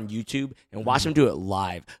looking on YouTube and watch them do it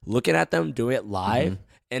live. Looking at them do it live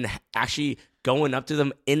and actually going up to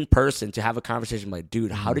them in person to have a conversation. Like,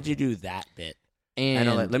 dude, how did you do that bit? And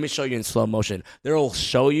I'm like, let me show you in slow motion. They'll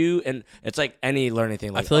show you, and it's like any learning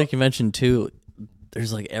thing. Like, I feel like convention too.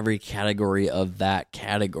 There's like every category of that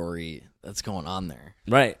category that's going on there.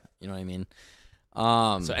 right. You know what I mean?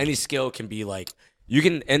 So any skill can be like you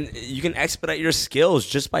can expedite your skills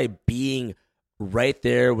just by being right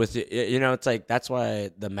there with it's like that's why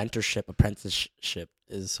the mentorship apprenticeship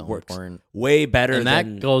is so works important. way better, and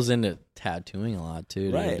than, that goes into tattooing a lot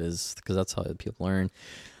too, right? Dude, is because that's how people learn.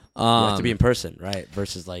 You have to be in person, right?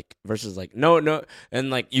 Versus like no, and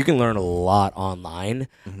like you can learn a lot online,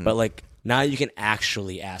 but like now you can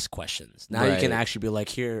actually ask questions. Now you can actually be like,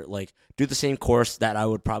 here, like do the same course that I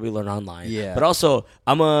would probably learn online. Yeah. But also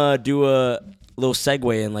I'm gonna do a little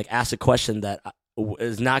segue and like ask a question that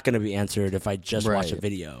is not going to be answered if I just watch a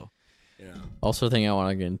video. You know. Also, the thing I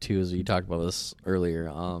want to get into is you talked about this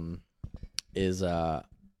earlier. Is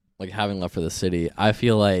like having love for the city. I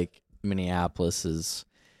feel like Minneapolis is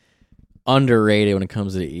underrated when it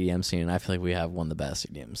comes to the EDM scene, and I feel like we have one of the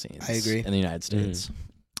best EDM scenes. I agree. In the United States.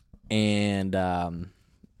 And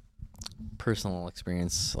personal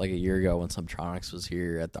experience, like a year ago when Subtronics was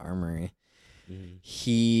here at the Armory,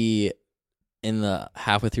 he, in the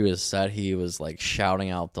halfway through his set, he was like shouting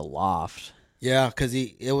out the Loft. Yeah, because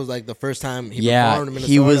it was like the first time he performed in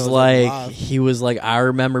Minnesota. He was like, I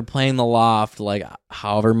remember playing the Loft like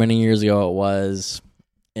however many years ago it was,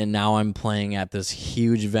 and now I'm playing at this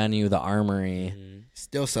huge venue, the Armory.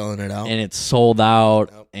 Still selling it out. And it's sold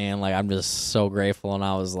out, and like I'm just so grateful. And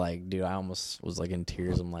I was like, dude, I almost was like in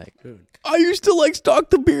tears. I'm like, dude, I used to like stock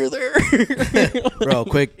the beer there. Bro,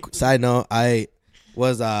 quick side note, I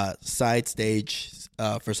was side stage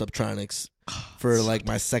for Subtronics for like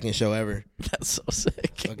my second show ever. That's so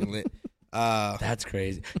sick. Fucking lit. That's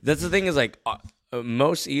crazy. That's the thing is like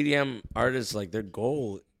most EDM artists, like their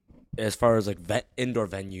goal as far as like indoor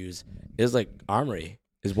venues is like Armory.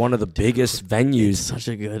 Is one of the biggest venues. It's such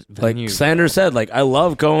a good venue. Like Sander said, like I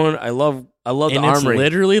love going. I love the Armory.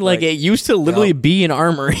 Literally, like it used to literally be an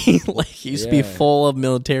armory. Like it used to be full of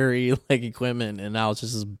military like equipment, and now it's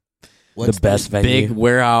just the best venue, big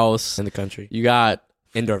warehouse in the country. You got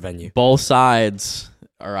indoor venue. Both sides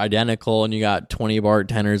are identical, and you got 20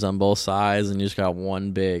 bartenders on both sides, and you just got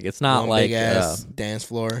one big. It's not like big ass dance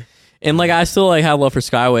floor. And like I still like have love for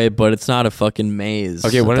Skyway, but it's not a fucking maze.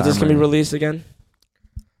 Okay, when is this gonna be released again?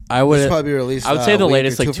 I would probably be released. I would say the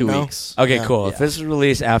latest like 2 weeks. Okay, cool. If this is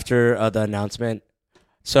released after the announcement,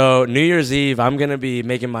 so New Year's Eve, I'm gonna be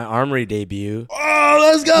making my Armory debut. Oh,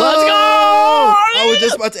 let's go! Let's go! I was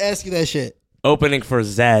just about to ask you that shit. Opening for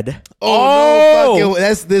ZEDD. Oh, no, fucking,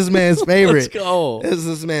 that's this man's favorite. Let's go. This is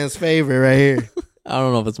this man's favorite right here. I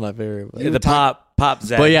don't know if it's my favorite, but The pop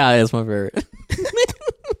ZEDD. But yeah, it's my favorite.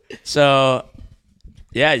 So.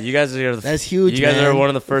 Yeah, you guys are. That's huge. You guys are one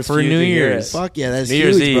of the first for New Year's. Fuck yeah, that's New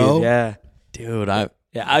huge, Year's Eve, bro. Yeah, dude, I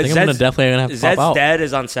think Zed's, I'm definitely gonna have to pop out. ZEDD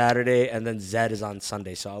is on Saturday, and then ZEDD is on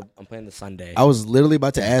Sunday. So I'm playing the Sunday. I was literally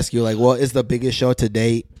about to ask you, like, what is the biggest show to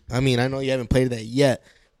date? I mean, I know you haven't played that yet.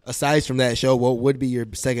 Aside from that show, what would be your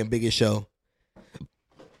second biggest show?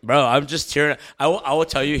 Bro, I'm just cheering. I will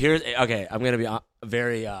tell you. Here's okay. I'm gonna be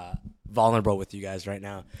very vulnerable with you guys right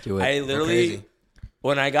now. Do it. I literally,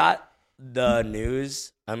 when I got the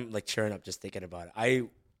news, I'm like cheering up just thinking about it. I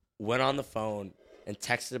went on the phone and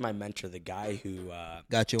texted my mentor, the guy who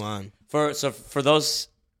got you on. For those,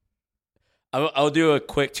 I'll do a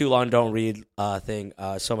quick too long don't read thing.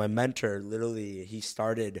 So my mentor literally he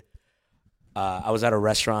started. I was at a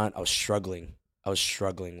restaurant. I was struggling.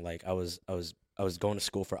 Like I was going to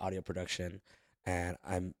school for audio production, and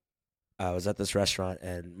I was at this restaurant,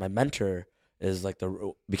 and my mentor is like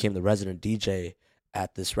became the resident DJ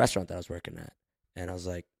at this restaurant that I was working at. And I was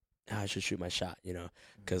like, I should shoot my shot,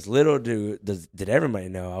 because little did everybody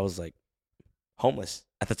know I was like homeless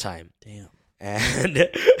at the time. Damn. And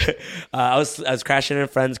I was crashing in a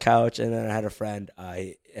friend's couch, and then I had a friend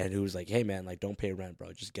and who was like, hey man, like don't pay rent,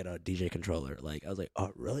 bro, just get a DJ controller. Like I was like,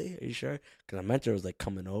 oh really, are you sure? Because my mentor was like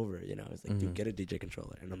coming over, I was like, dude, get a DJ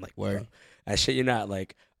controller. And I'm like, word. I shit you not,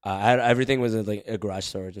 like everything was in like a garage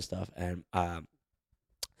storage and stuff, and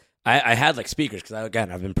I had like speakers because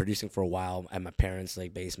I've been producing for a while at my parents'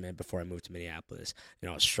 like basement before I moved to Minneapolis.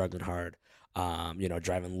 I was struggling hard,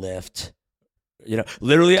 driving Lyft.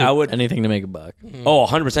 Literally I would anything to make a buck. Oh,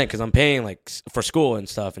 100%, because I'm paying like for school and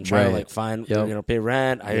stuff and trying to like find pay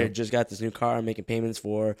rent. I just got this new car I'm making payments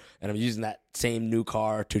for, and I'm using that same new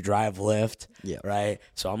car to drive Lyft. Yeah. Right.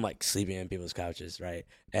 So I'm like sleeping in people's couches. Right.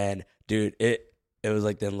 And dude, it was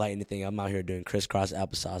like the enlightening thing. I'm out here doing crisscross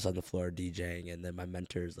applesauce on the floor DJing, and then my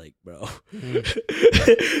mentor's like, bro,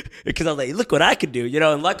 because I was like, look what I could do,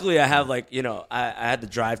 And luckily I have like, I had to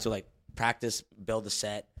drive to like practice, build a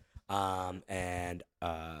set, and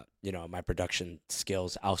my production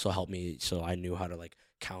skills also helped me, so I knew how to like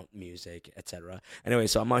count music, etc. Anyway,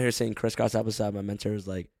 so I'm out here saying crisscross applesauce. My mentor was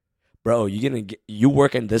like, bro, you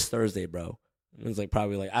working this Thursday, bro? It was like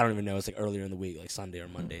probably like I don't even know. It's like earlier in the week, like Sunday or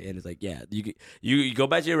Monday, and it's like yeah, you go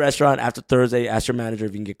back to your restaurant after Thursday. Ask your manager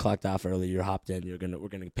if you can get clocked off early. You're hopped in. We're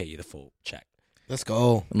gonna pay you the full check. Let's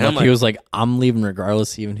go. And he was like, I'm leaving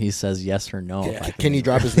regardless, even he says yes or no. Yeah. Can you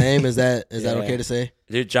drop his name? Is that okay to say?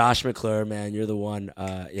 Dude, Josh McClure, man, you're the one.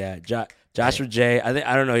 Joshua J.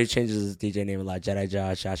 I don't know. He changes his DJ name a lot. Jedi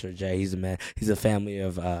Josh, Joshua J. He's a man. He's a family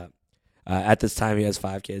of. At this time, he has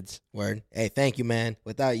 5 kids. Word. Hey, thank you, man.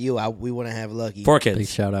 Without you, we wouldn't have Lucky. 4 kids. Big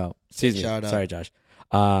shout out. Excuse me. Shout out. Sorry, Josh.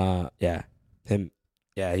 Yeah, him.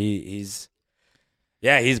 Yeah, he's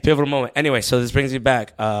a pivotal moment. Anyway, so this brings me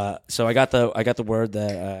back. So I got the word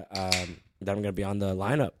that I'm gonna be on the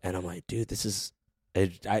lineup, and I'm like, dude, this is.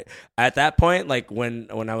 I at that point, like when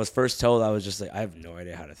I was first told, I was just like, I have no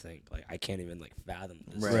idea how to think. Like I can't even like fathom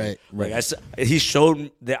this. Right. Like I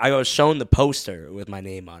was shown the poster with my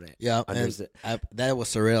name on it. Yeah, and that was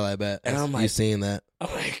surreal. I bet. And I'm like, you seeing that?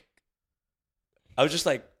 I'm like, I was just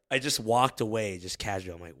like, I just walked away, just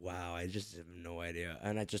casual. I'm like, wow, I just have no idea.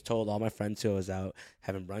 And I just told all my friends who I was out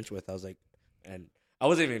having brunch with, I was like, and I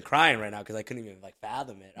wasn't even crying right now because I couldn't even like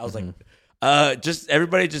fathom it. I was like. Just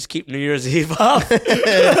everybody just keep New Year's Eve off.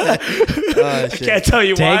 I can't tell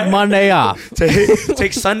you why. Take Monday off.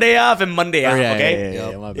 Take Sunday off and Monday off, okay?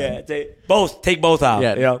 Yeah, my bad. Take both off.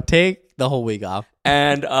 Yeah, you know? Take the whole week off.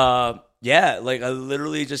 And like I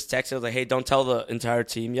literally just texted, I was like, hey, don't tell the entire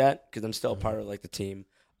team yet because I'm still part of like the team.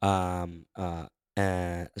 And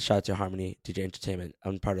shout out to Harmony DJ Entertainment.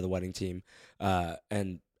 I'm part of the wedding team.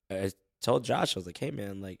 And I told Josh, I was like, hey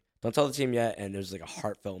man, like don't tell the team yet. And it was like a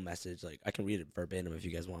heartfelt message. Like I can read it verbatim if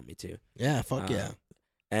you guys want me to. Yeah, fuck yeah.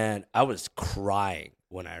 And I was crying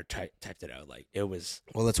when I typed it out. Like it was.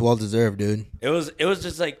 Well, it's well deserved, dude. It was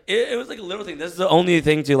just like it was like a little thing. This is the only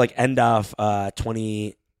thing to like end off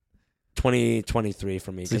 2023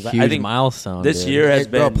 for me. It's a huge I think milestone. This dude. year has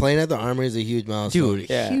been. Bro, playing at the Armory is a huge milestone. Dude,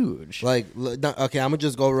 Yeah. huge. Like, okay, I'm gonna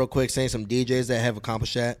just go real quick saying some DJs that have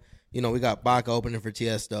accomplished that. You know, we got Bach opening for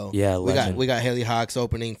Tiesto. Yeah, we got Haley Hawks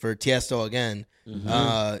opening for Tiesto again.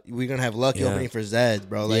 Mm-hmm. We're gonna have Lucky opening for ZEDD,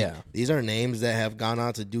 bro. Like Yeah. these are names that have gone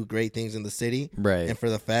on to do great things in the city. Right. And for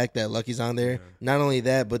the fact that Lucky's on there, not only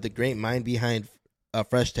that, but the great mind behind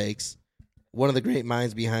Fresh Takes, one of the great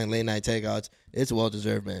minds behind Late Night Takeouts. It's well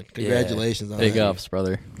deserved, man. Congratulations on Big that. ups,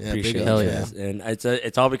 brother. Yeah, Appreciate big it, Hell ups, yeah. man. And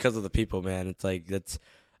it's all because of the people, man. It's like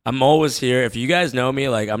I'm always here. If you guys know me,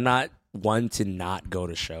 like I'm not one to not go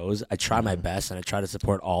to shows. I try my best and I try to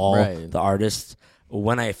support all the artists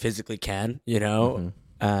when I physically can, you know.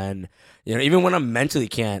 And you know, even when I mentally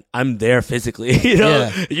can't, I'm there physically. You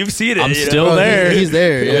know, you've seen it. I'm you still know? there. He's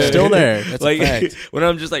there. I'm still there. That's like a fact. when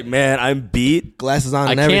I'm just like, man, I'm beat. Glasses on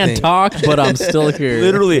I and everything. can't talk, but I'm still here.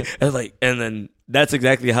 Literally, and then that's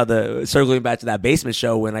exactly how circling back to that basement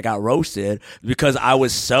show when I got roasted because I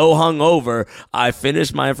was so hungover. I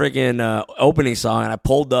finished my freaking opening song and I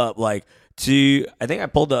pulled up like 30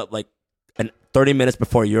 minutes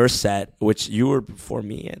before your set, which you were before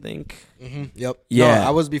me, I think. Mm-hmm. Yep. Yeah. No,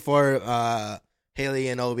 I was before Haley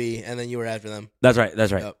and Obi, and then you were after them. That's right.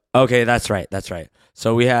 Yep. Okay, that's right.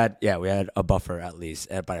 So we had a buffer at least,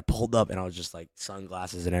 but I pulled up and I was just like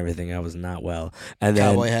sunglasses and everything. I was not well. And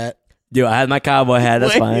then Cowboy hat. Dude, I had my cowboy hat.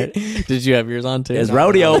 That's fine. Did you have yours on too? It's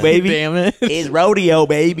rodeo, baby. Damn it. It's rodeo,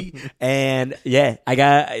 baby. And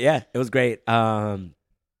it was great.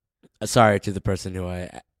 Sorry to the person who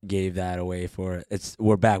I gave that away for.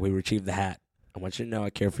 We're back. We retrieved the hat. I want you to know I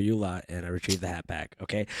care for you a lot, and I retrieved the hat back.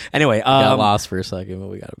 Okay. Anyway, got lost for a second, but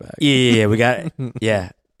we got it back. Yeah, we got it. Yeah,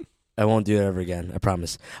 I won't do that ever again. I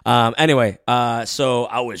promise. Anyway, so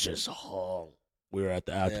I was just home. We were at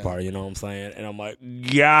the after party, you know what I'm saying? And I'm like,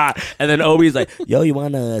 yeah. And then Obi's like, yo, you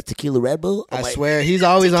want a tequila Red Bull? I swear, he's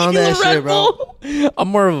always on that shit, bro. I'm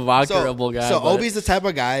more of a vodka Red Bull guy. So but Obi's the type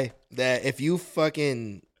of guy that if you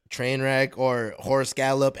fucking train wreck or horse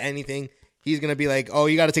gallop anything, he's gonna be like, oh,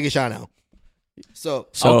 you got to take a shot now. So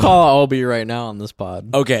I'll call Obi right now on this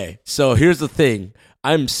pod. Okay, so here's the thing.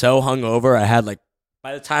 I'm so hungover. I had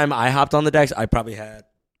by the time I hopped on the decks, I probably had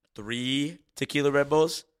 3 tequila Red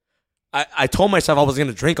Bulls. I told myself I was going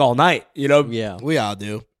to drink all night, you know? Yeah. we all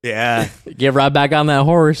do. Yeah. Get right back on that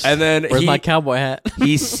horse. And then where's my cowboy hat?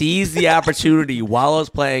 He seized the opportunity while I was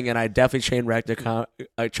playing, and I definitely train wrecked a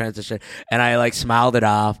transition, and I smiled it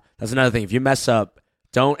off. That's another thing. If you mess up,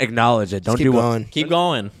 don't acknowledge it. Don't keep going. Keep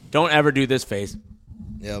going. Don't ever do this face.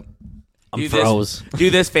 Yep. I'm froze. Do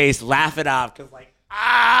this face. Laugh it off. Because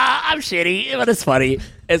I'm shitty, but it's funny.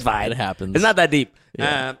 It's fine. It happens. It's not that deep.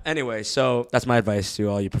 Yeah. Anyway, so that's my advice to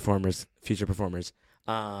all you performers, future performers.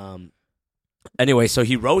 Anyway, so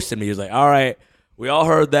he roasted me. He was like, all right, we all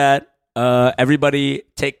heard that. Everybody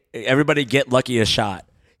get Lucky a shot.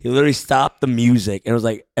 He literally stopped the music and was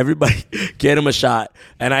like, everybody get him a shot.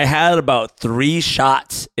 And I had about 3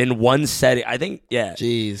 shots in one setting. I think, yeah.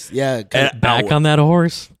 Jeez. Yeah. And Back on that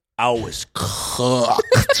horse. I was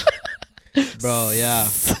cooked. Bro, yeah.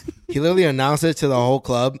 He literally announced it to the whole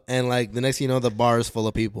club, and like the next thing you know, the bar is full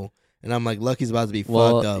of people. And I'm like, Lucky's about to be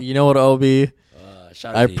fucked up. You know what, Obi?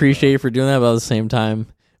 Shout I out to appreciate you for doing that, but at the same time,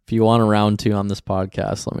 if you want a round 2 on this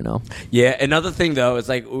podcast, let me know. Yeah, another thing though is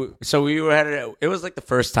like, so we were at it. It was like the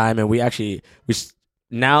first time, and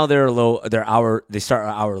now they start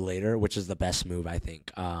an hour later, which is the best move, I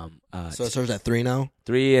think. So it starts at 3 now?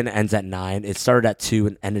 3 and ends at 9. It started at 2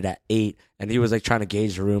 and ended at 8. And he was like trying to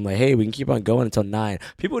gauge the room, like, hey, we can keep on going until 9.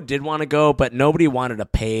 People did want to go, but nobody wanted to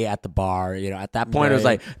pay at the bar. You know, at that point, It was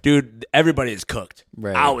like, dude, everybody is cooked.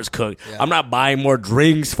 Right. I was cooked. Yeah. I'm not buying more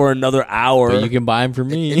drinks for another hour. But you can buy them for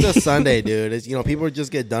me. It's a Sunday, dude. It's, people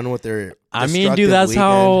just get done with their. I mean, dude, that's weekend.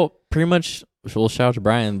 how pretty much. We'll shout out to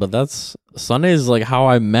Brian, but that's Sundays is like how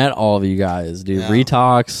I met all of you guys, dude. Yeah.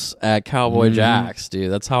 Retox at Cowboy Jack's,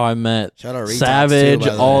 dude. That's how I met shout out Retox Savage,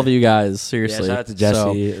 too, all of you guys. Seriously, shout out to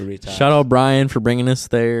Jesse. Retox. Shout out Brian for bringing us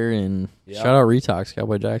there, and shout out Retox,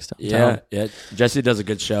 Cowboy Jack's. Yeah. Jesse does a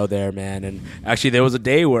good show there, man. And actually, there was a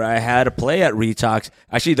day where I had to play at Retox.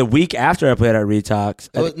 Actually, the week after I played at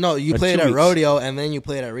Retox. No, you played at Rodeo, and then you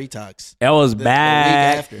played at Retox. It was the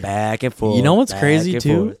back and forth. You know what's crazy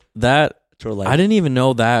too? That I didn't even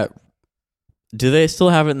know that. Do they still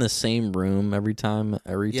have it in the same room every time at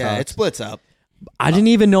Retox? Yeah, it splits up. I didn't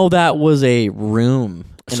even know that was a room.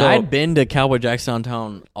 And So- I'd been to Cowboy Jack's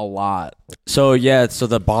downtown a lot. So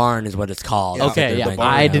the barn is what it's called. Yeah. Okay, yeah. barn,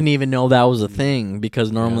 I didn't even know that was a thing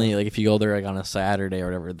because normally, like, if you go there like on a Saturday or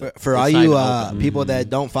whatever, For all you people that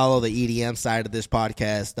don't follow the EDM side of this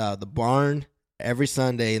podcast, the barn every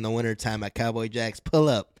Sunday in the wintertime at Cowboy Jack's, pull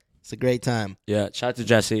up. It's a great time. Yeah, shout out to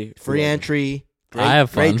Jesse. Free entry. Great, I have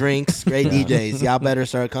fun. Great drinks, great DJs. Y'all better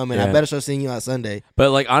start coming. Yeah. I better start seeing you on Sunday.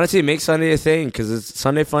 But like honestly, make Sunday a thing because it's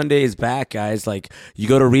Sunday Fun Day is back, guys. Like you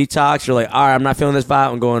go to Retox, you're like, all right, I'm not feeling this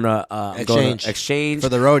vibe. I'm going to Exchange for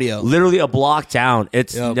the rodeo. Literally a block down.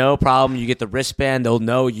 It's no problem. You get the wristband. They'll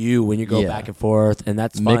know you when you go back and forth, and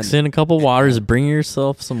that's fun. Mix in a couple waters. Bring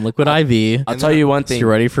yourself some liquid IV. I'll tell you one thing. So you're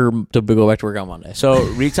ready to go back to work on Monday. So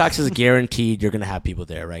Retox is guaranteed you're gonna have people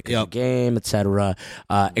there, right? Because the game, etc.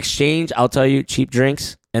 Exchange, I'll tell you, cheap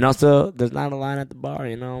drinks. And also, there's not a line at the bar,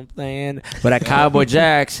 you know what I'm saying? But at Cowboy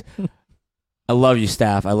Jack's, I love you,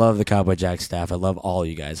 staff. I love the Cowboy Jack's staff. I love all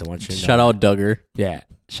you guys. I want you to know. Shout out Duggar. Yeah,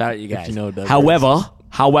 shout out you guys. You know Duggar.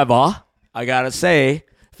 However, I gotta say,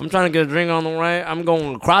 if I'm trying to get a drink on the right, I'm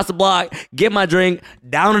going across the block, get my drink,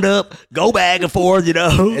 down it up, go back and forth, you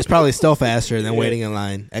know? It's probably still faster than waiting in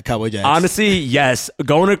line at Cowboy Jack's. Honestly, yes.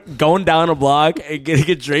 Going down a block and getting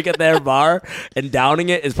a drink at their bar and downing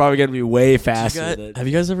it is probably going to be way faster. Have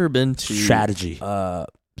you guys ever been to Strategy?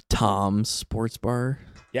 Tom's Sports Bar?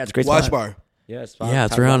 Yeah, it's a great Watch spot. bar. Yeah,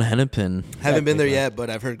 it's around Hennepin. Haven't been there yet, but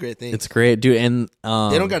I've heard great things. It's great, dude. And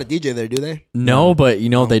they don't got a DJ there, do they? No, but you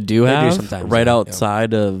know what they do have sometimes, right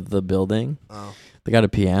outside of the building. Oh. They got a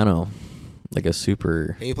piano, like a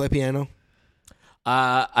super. Can you play piano?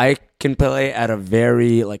 I can play at a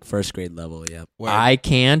very first grade level. Yeah, I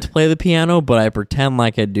can't play the piano, but I pretend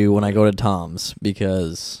like I do when I go to Tom's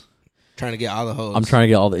because trying to get all the hoes. I'm trying to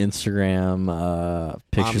get all the Instagram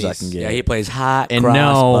pictures I can get. Yeah, he plays hot and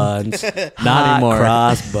cross buns. Not anymore.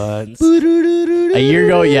 Cross buns. A year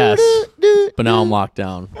ago, yes, but now I'm locked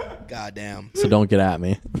down. Goddamn. So don't get at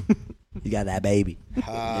me. You got that baby.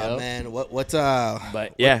 Man, what's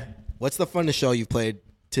But yeah, what's the funnest show you've played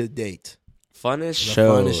to date? Funnest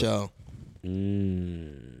show. Funnest show.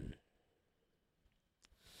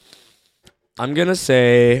 I'm gonna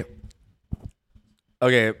say,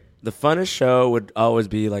 okay, the funnest show would always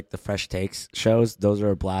be the Fresh Takes shows. Those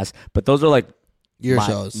are a blast, but those are Your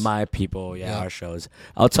shows. my people, our shows.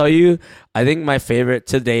 I'll tell you, I think my favorite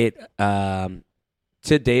to date,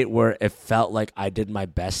 where it felt like I did my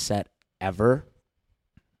best set ever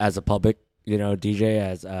as a public,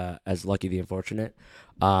 DJ, as Lucky the Unfortunate,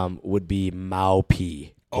 would be Mau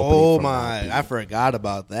P. Oh my, I forgot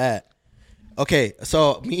about that. Okay,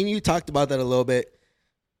 so me and you talked about that a little bit.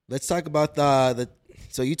 Let's talk about the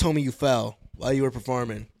so you told me you fell while you were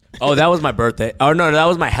performing. Oh, that was my birthday. Oh no, that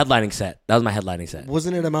was my headlining set.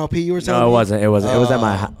 Wasn't it a Mau P you were telling me? No, it wasn't. It was at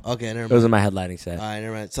my. Okay, never mind. It was in my headlining set. All right,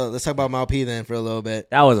 never mind. So let's talk about Mau P then for a little bit.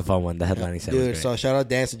 That was a fun one. The headlining set was Dude, great. so shout out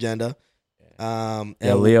Dance Agenda.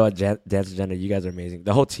 Leo at Dance Agenda, you guys are amazing.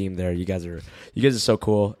 The whole team there, you guys are so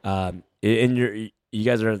cool. You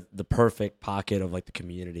guys are the perfect pocket of the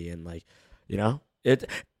community, and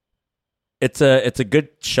it's a good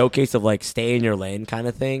showcase of stay in your lane kind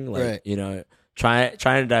of thing. Right. trying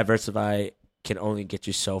to diversify can only get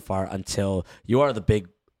you so far until you are the big.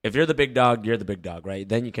 If you're the big dog, you're the big dog, right?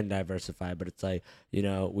 Then you can diversify. But it's like, we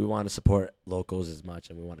want to support locals as much,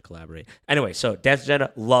 and we want to collaborate. Anyway, so Dance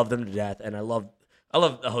Agenda, love them to death, and I love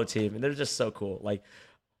the whole team, and they're just so cool. Like,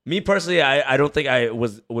 me personally, I don't think I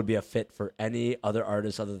would be a fit for any other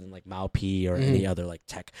artist other than like Mal P or any other like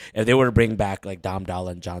tech. If they were to bring back like Dom Dalla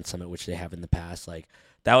and John Summit, which they have in the past, like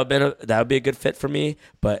that would be a good fit for me.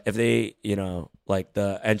 But if they, like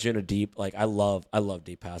the Engine of Deep, like I love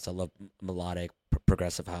deep house, I love melodic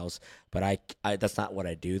progressive house, but I that's not what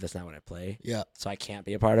I do. That's not what I play. Yeah. So I can't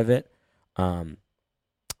be a part of it.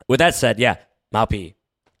 With that said, yeah, Mal P,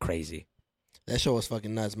 crazy. That show was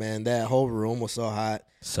fucking nuts, man. That whole room was so hot.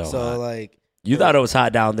 So hot. Like, you thought it was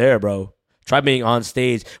hot down there, bro. Try being on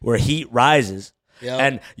stage where heat rises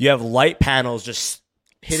and you have light panels just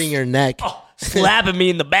hitting your neck, slapping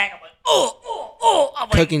me in the back. I'm like, oh. I'm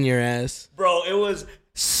cooking your ass. Bro, it was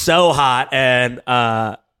so hot. And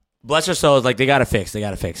bless their souls, like, they got to fix.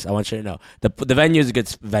 I want you to know. The venue is a good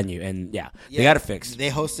venue. And, they got to fix.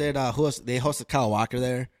 They hosted, who else? They hosted Kyle Walker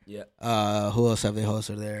there. Yeah. Who else have they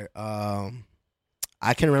hosted there?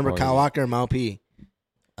 I can remember Kyle Walker and Mal P.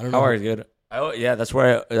 I don't know. Kyle Walker's good.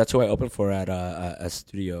 That's who I opened for at a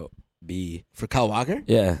Studio B. For Kyle Walker?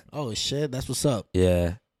 Yeah. Oh, shit. That's what's up.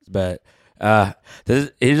 Yeah. But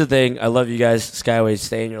here's the thing. I love you guys. Skyway,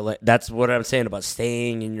 stay in your lane. That's what I'm saying about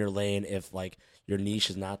staying in your lane if, like, your niche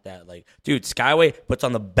is not that. Like, dude, Skyway puts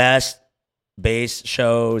on the best bass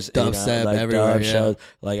shows. Dubstep everywhere. Dub shows.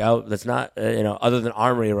 Like, that's not, other than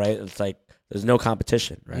Armory, right? It's like, there's no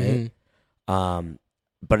competition, right?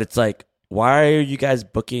 But it's like, why are you guys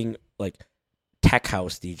booking like tech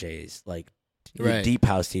house DJs, like deep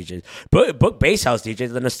house DJs? Book bass house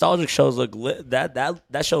DJs. The nostalgic shows look lit. That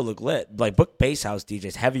show look lit. Like, book bass house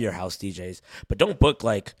DJs, heavier house DJs, but don't book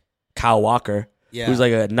like Kyle Walker, who's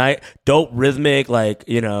like a dope rhythmic, like,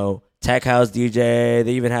 tech house DJ.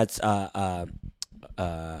 They even had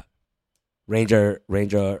Ranger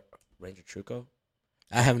Truco.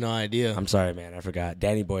 I have no idea. I'm sorry, man. I forgot.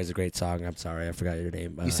 Danny Boy is a great song. I'm sorry. I forgot your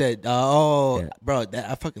name. You said, bro,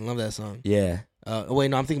 I fucking love that song. Yeah. Wait,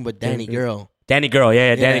 no, I'm thinking about Danny Girl. Danny Girl,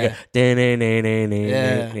 yeah. Danny Girl.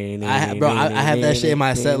 I have that shit in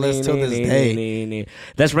my set list till this day.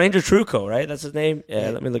 That's Ranger Truco, right? That's his name? Yeah,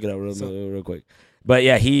 let me look it up real quick. But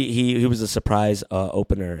yeah, he was a surprise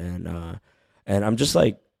opener, and I'm just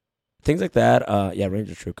like, things like that.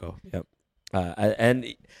 Ranger Truco. Yep.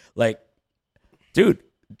 And like, dude,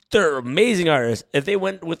 they're amazing artists. If they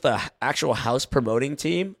went with the actual house promoting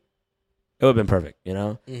team, it would have been perfect,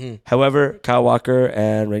 However, Kyle Walker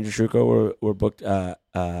and Ranger Truco were booked at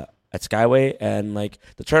Skyway, and like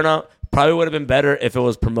the turnout probably would have been better if it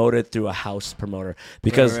was promoted through a house promoter.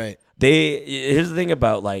 Because here's the thing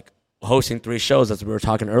about like hosting 3 shows, as we were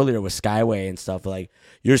talking earlier with Skyway and stuff, like,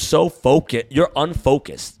 you're so focused, you're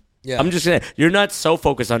unfocused. Yeah. I'm just saying, you're not so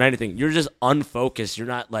focused on anything. You're just unfocused. You're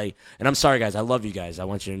not like, and I'm sorry, guys. I love you guys. I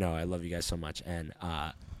want you to know I love you guys so much. And,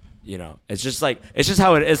 it's just like, it's just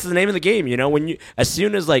how it's the name of the game, when as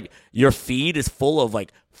soon as like your feed is full of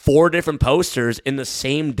like 4 different posters in the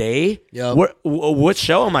same day, what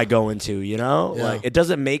show am I going to, Like, it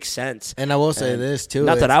doesn't make sense. And I will say this too.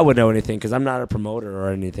 Not that I would know anything, because I'm not a promoter or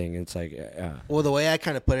anything. It's like, well, the way I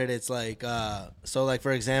kind of put it, it's like, so like,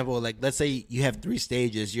 for example, like, let's say you have 3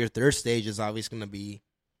 stages. Your third stage is obviously going to be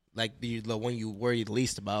like the one you worry the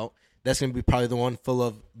least about. That's going to be probably the one full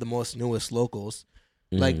of the most newest locals.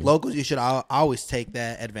 Like, locals, you should always take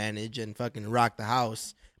that advantage and fucking rock the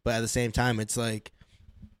house. But at the same time, it's like,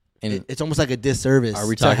 it's almost like a disservice. Are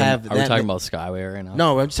we talking about Skyway right now?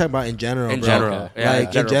 No, I'm just talking about in general. In general,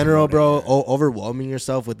 in general, bro, overwhelming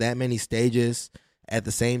yourself with that many stages at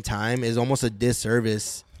the same time is almost a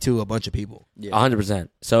disservice to a bunch of people. 100%.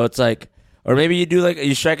 So it's like, or maybe you do like,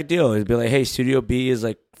 you strike a deal. It'd be like, hey, Studio B is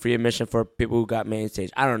like free admission for people who got main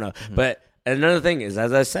stage. I don't know. But another thing is,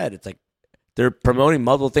 as I said, it's like, they're promoting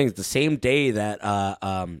multiple things. The same day that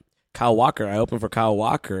Kyle Walker, I opened for Kyle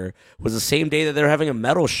Walker, was the same day that they were having a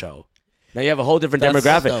metal show. Now you have a whole different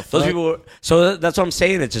demographic. Those people. So that's what I'm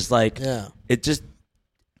saying. It's just like, it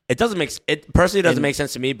doesn't make it personally doesn't make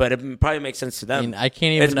sense to me, but it probably makes sense to them. I mean, I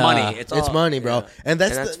can't even. It's money. It's money, bro. Yeah. And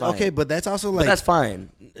that's okay, but that's also like, but that's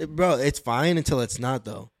fine, bro. It's fine until it's not,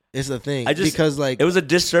 though. It's the thing. Because like, it was a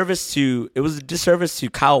disservice to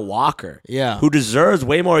Kyle Walker. Yeah. Who deserves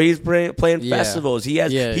way more. He's playing festivals.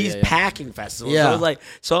 He's packing festivals. Yeah.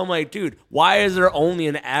 So I'm like, dude, why is there only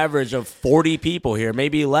an average of 40 people here?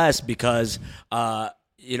 Maybe less, because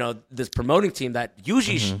this promoting team that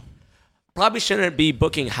usually probably shouldn't be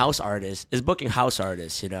booking house artists. Is booking house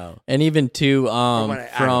artists, you know. And even too,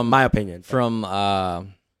 from my opinion, from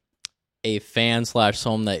a fan /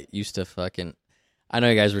 someone that used to fucking. I know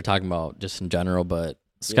you guys were talking about just in general, but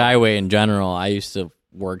Skyway in general, I used to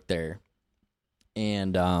work there,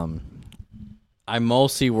 and I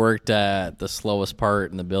mostly worked at the slowest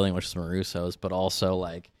part in the building, which is Marusso's, but also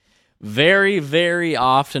like very, very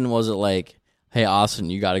often was it like, hey, Austin,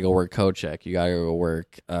 you got to go work code check. You got to go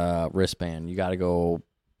work wristband. You got to go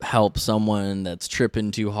help someone that's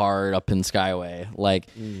tripping too hard up in Skyway. Like,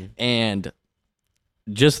 and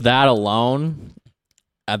just that alone,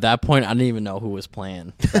 at that point, I didn't even know who was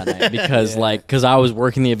playing that night because, because I was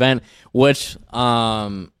working the event, which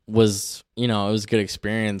was, it was a good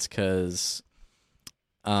experience because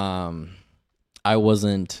I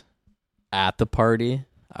wasn't at the party.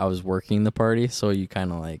 I was working the party, so you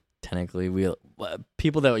kind of like technically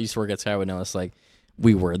people that used to work at Sky would know us like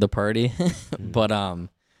we were the party, but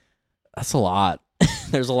that's a lot.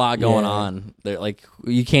 There's a lot going on. There, like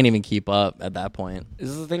you can't even keep up at that point.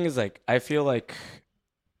 The thing is, like, I feel like,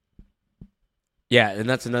 and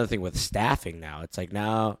that's another thing with staffing now. It's like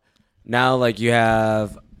now, like you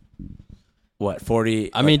have what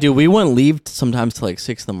 40. I mean, dude, we wouldn't leave sometimes till like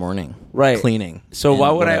 6 a.m, right? Cleaning. So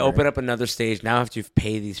why would I open up another stage? Now I have to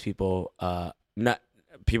pay these people, not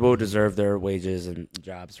people who deserve their wages and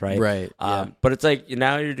jobs, right? Right. But it's like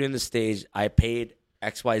now you're doing the stage. I paid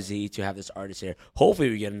XYZ to have this artist here.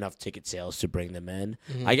 Hopefully we get enough ticket sales to bring them in.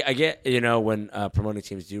 I get, when promoting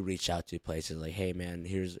teams do reach out to places like, hey man,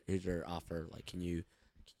 here's your offer. Like, can you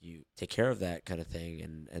take care of that kind of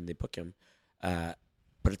thing? And they book him.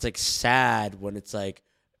 But it's like sad when it's like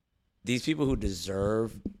these people who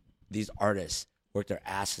deserve these artists work their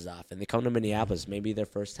asses off and they come to Minneapolis, maybe their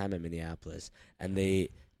first time in Minneapolis, and they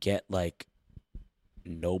get like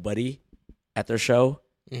nobody at their show.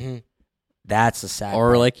 Mm-hmm. That's a sad Or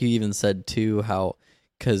part. like you even said too, how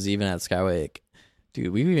because even at Skyway, like,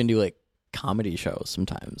 dude, we even do like comedy shows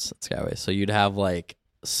sometimes at Skyway. So you'd have like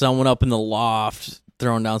someone up in the loft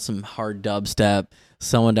throwing down some hard dubstep,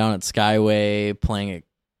 someone down at Skyway playing a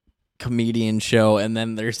comedian show, and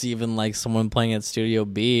then there's even like someone playing at Studio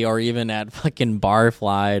B or even at fucking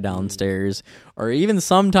Barfly downstairs, or even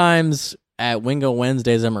sometimes at Wingo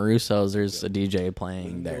Wednesdays at Marusso's, there's a DJ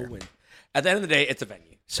playing there. At the end of the day, it's a venue.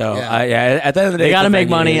 So at the end of the day, they gotta make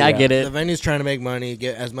money. I get it. The venue's trying to make money,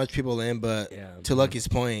 get as much people in, but to Lucky's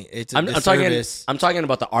point, it's I'm talking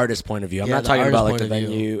about the artist point of view. I'm not talking about like the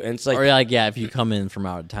venue. And it's like, or like if you come in from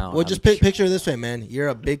out of town. Well, just picture it this way, man. You're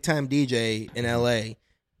a big time DJ in LA.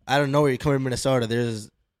 I don't know where you're coming to Minnesota. There's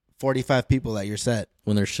 45 people at your set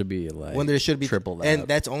when there should be triple that, and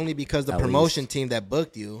that's only because the promotion team that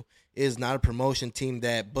booked you is not a promotion team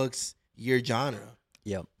that books your genre.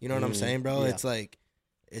 Yep. You know what I'm saying, bro? Yeah.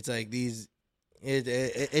 It's like these.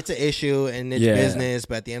 It's an issue and it's business,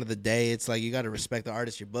 but at the end of the day, it's like you got to respect the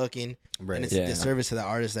artist you're booking, and it's a disservice to the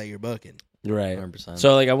artist that you're booking. Right. 100%.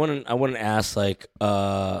 So like I wouldn't ask like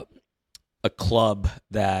a club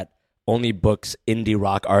that only books indie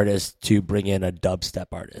rock artists to bring in a dubstep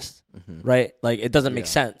artist, right? Like it doesn't make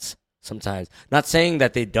sense sometimes. Not saying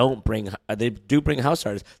that they do bring house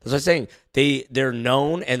artists. That's what I'm saying. They're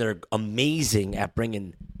known and they're amazing at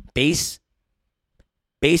bringing bass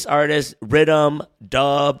artists, rhythm,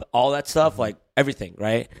 dub, all that stuff, like everything,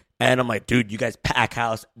 right? And I'm like, dude, you guys pack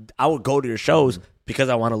house. I would go to your shows because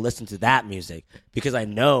I want to listen to that music, because I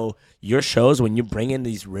know your shows when you bring in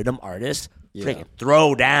these rhythm artists, freaking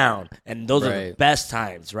throw down, and those are the best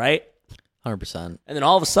times, right? 100%. And then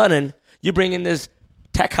all of a sudden, you bring in this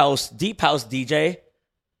tech house, deep house DJ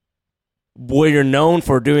where you're known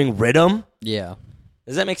for doing rhythm. Yeah.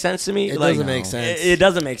 Does that make sense to me? It doesn't make sense. It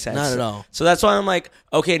doesn't make sense. Not at all. So that's why I'm like,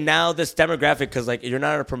 okay, now this demographic, because like you're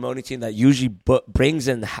not a promoting team that usually brings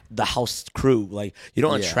in the house crew. Like you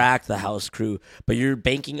don't attract the house crew, but you're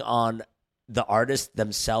banking on the artists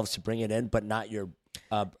themselves to bring it in, but not your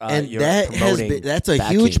that's a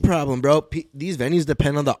huge problem, bro. These venues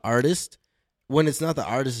depend on the artist when it's not the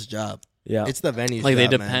artist's job. Yeah, it's the venue's like job, they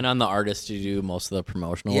depend on the artist to do most of the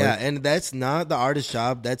promotional work. And that's not the artist's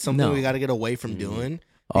job. That's something we got to get away from doing,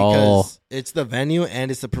 because it's the venue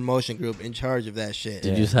and it's the promotion group in charge of that shit.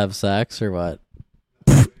 Did you just have sex or what?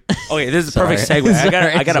 Okay, this is a perfect segue.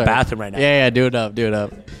 I got a bathroom right now. Yeah, do it up.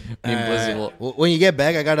 When you get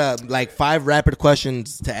back, I got like 5 rapid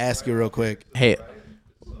questions to ask you real quick. Hey,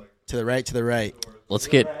 to the right. Let's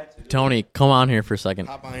get Tony. Come on here for a second.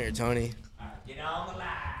 Hop on here, Tony. Get on the line.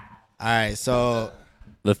 All right, so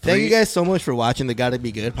Thank you guys so much for watching the Gotta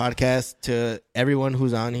Be Good podcast. To everyone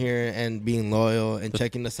who's on here and being loyal and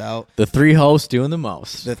checking us out. The 3 hosts doing the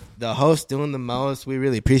most. The host doing the most. We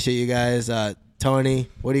really appreciate you guys. Tony,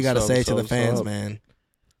 what do you got to say to the fans, man?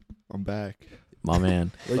 I'm back. My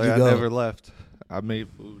man. Where'd Like, you I go? never left. I made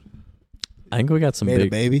food. I think we got some Made a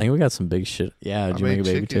big baby? I think we got some big shit. Yeah, did you make a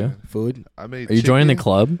baby too? Food? I made. Are you joining the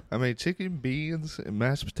club? I made chicken, beans, and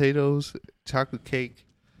mashed potatoes, chocolate cake.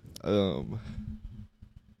 Yeah,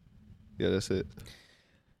 that's it.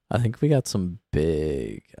 I think we got some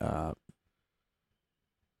big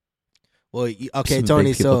Well, okay, some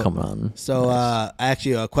Tony. big people So, coming on.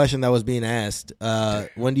 actually, a question that was being asked: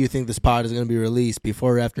 when do you think this pod is going to be released?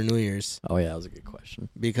 Before or after New Year's? Oh yeah, that was a good question.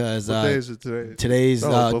 Because What day is it today? today's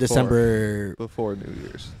before. December. Before New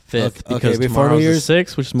Year's. 5th, Okay, because before tomorrow's New Year's? the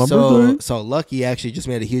 6th, which is my So, birthday. so Lucky actually just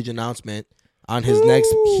made a huge announcement on his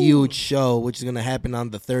next huge show, which is going to happen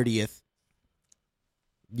on the 30th.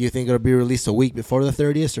 Do you think it'll be released a week before the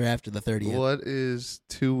 30th or after the 30th? What is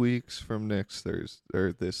 2 weeks from next Thursday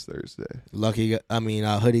or this Thursday?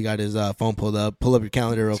 Hoodie got his phone pulled up. Pull up your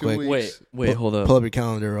calendar real 2 quick. weeks. Wait, hold up. Pull up your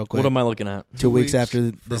calendar real quick. What am I looking at? 2 weeks after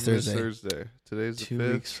from this Thursday. Today's the 2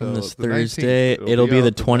 5th, weeks from so this the 19th. Thursday. It'll be the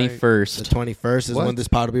out the 21st. The 21st is What? when this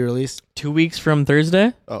pod will be released. 2 weeks from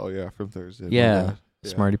Thursday? Oh yeah, from Thursday. My Yeah. bad.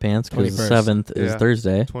 Smarty pants, because the 21st. 7th is Yeah.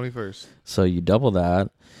 Thursday. 21st. So you double that.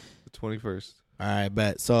 The 21st. All right,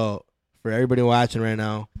 bet. So for everybody watching right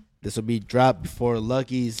now, this will be dropped before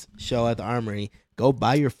Lucky's show at the Armory. Go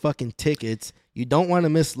buy your fucking tickets. You don't want to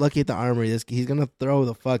miss Lucky at the Armory. He's going to throw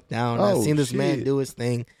the fuck down. I've Oh, seen this man shit. do his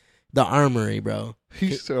thing. The Armory, bro.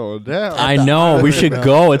 He's throwing down. I the know. We Armory, should bro.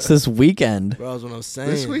 go. It's this weekend. Bro, that's what I'm saying.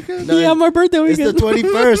 This weekend? No, Yeah, my birthday it's weekend. the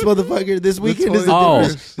 21st, motherfucker. This weekend is the Oh,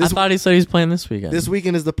 difference. I thought he said he's playing this weekend. This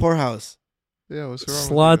weekend is the Poorhouse. Yeah, what's wrong?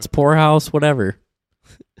 Sluts, poorhouse, whatever.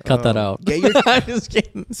 Cut that Oh. out. Get your I'm just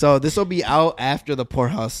kidding. So this will be out after the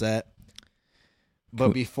Poorhouse set, but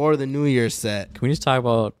before the New Year's set. Can we just talk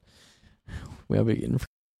about we have getting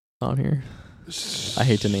on here? I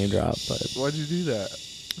hate to name drop, but Why'd you do that?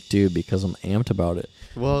 dude, because I'm amped about it.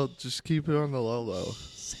 Well, just keep it on the low.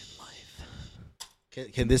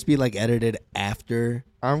 Can this be like edited after?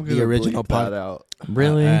 I'm The gonna original bleep pod- that out.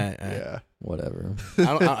 Really? All right. Yeah, Whatever.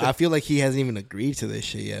 I feel like he hasn't even agreed to this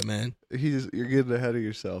shit yet, man. you're getting ahead of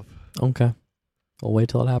yourself. Okay. We'll wait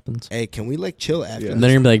till it happens. Hey, can we like chill after? Yeah. And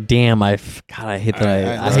then you're gonna be like, "Damn, I hate that. All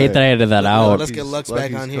right, I let's hate get- that I edited that No, out." let's get Lux back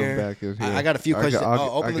Lucky's on come here. back in here. I got a few questions.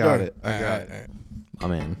 Open the door. It. I got it. All right. I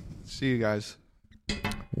mean, See you guys.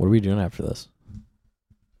 what are we doing after this?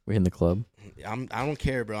 We in the club? I don't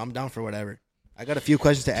care, bro. I'm down for whatever. I got a few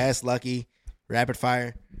questions to ask Lucky. Rapid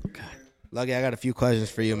fire. Okay. Lucky, I got a few questions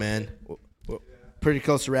for you, man. We're pretty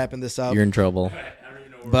close to wrapping this up, You're in trouble.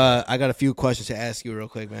 but I got a few questions to ask you real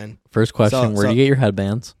quick, man. First question: Where do you get your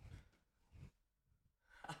headbands?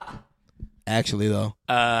 Actually, though,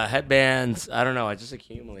 Headbands. I don't know. I just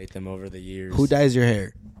accumulate them over the years. who dyes your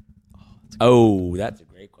hair? Oh, that's a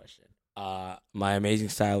great question. My amazing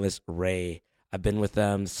stylist Ray. I've been with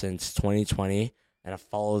them since 2020, and I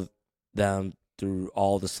followed them through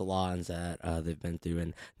all the salons that they've been through,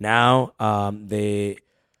 and now they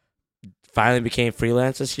finally became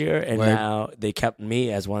freelance this year, and Word. now they kept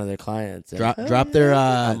me as one of their clients. And Drop their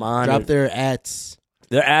I'm honored. drop their ads.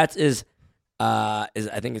 Their ads is I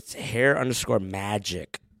think it's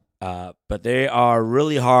hair_magic. But they are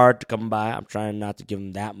really hard to come by. I'm trying not to give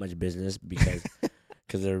them that much business because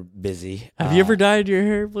they're busy. Have you ever dyed your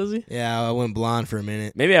hair, Blizzy? Yeah, I went blonde for a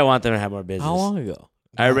minute. Maybe I want them to have more business. How long ago?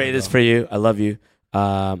 I rate this for you. I love you.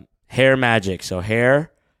 Hair magic. So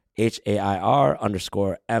hair,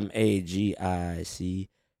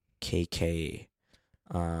 HAIR_MAGICKK.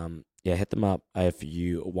 Yeah, hit them up if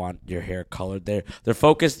you want your hair colored. They're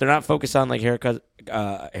focused. They're not focused on like haircuts.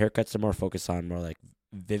 They're more focused on more like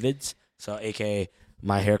vivids. So AKA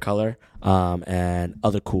my hair color, and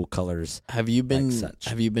other cool colors. Have you been such.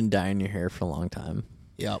 Have you been dyeing your hair for a long time?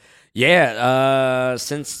 Yep. Yeah,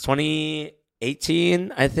 since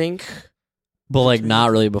 2018, I think. But like not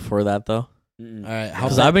really before that though. All right.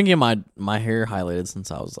 Because I've been getting my hair highlighted since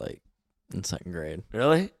I was like in second grade.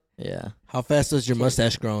 Really? Yeah. How fast is your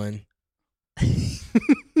mustache growing?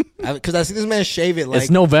 Because I see this man shave it like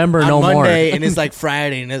It's November, on no Monday, more. and it's like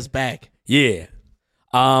Friday, and it's back. Yeah.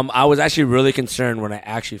 I was actually really concerned when I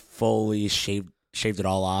actually fully shaved it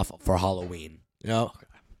all off for Halloween. Yep.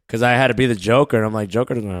 Because I had to be the Joker, and I'm like,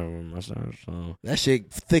 Joker doesn't have a mustache, so. That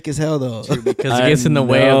shit thick as hell though. Because it I gets in the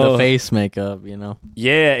way of know. the face makeup, you know.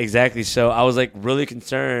 Yeah, exactly. So I was like really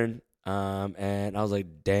concerned, and I was like,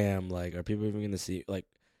 damn, like, are people even going to see, like,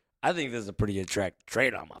 I think this is a pretty attractive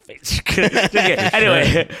trait on my face. Just kidding.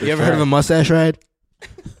 Anyway. You ever heard of a mustache ride?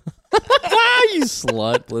 You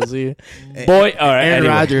slut, Lizzie. Boy, all right. Aaron Anyway.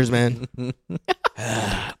 Rodgers, man.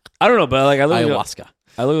 I don't know, but like I look Ayahuasca.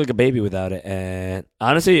 like a baby without it, and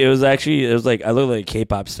honestly, it was like I look like a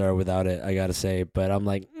K-pop star without it. I gotta say, but I'm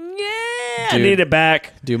like, yeah, I Dude. need it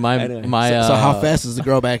back. Dude, my So how fast does it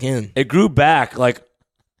grow back in? It grew back like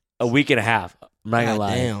a week and a half. I'm not gonna God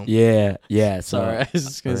lie. damn. Yeah. So Sorry, I was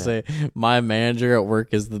just gonna say my manager at work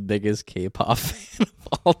is the biggest K-pop fan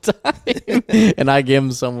of all time, and I give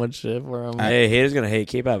him so much shit for him. hey, haters gonna hate.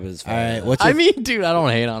 K-pop is All fine. right, what's I your, mean, dude, I don't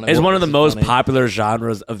hate on it. It's one of the It's most funny. popular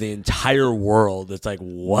genres of the entire world. It's like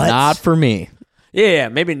what? Not for me. Yeah,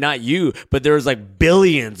 maybe not you, but there's like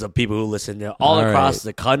billions of people who listen to it all All across right.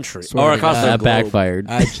 the country Swear or to across God. the That globe. backfired.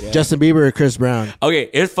 Justin Bieber or Chris Brown? Okay,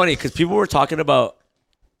 it's funny because people were talking about.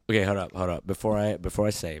 Okay, hold up. Before I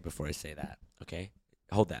say that, okay,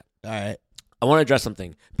 hold that. All right, I want to address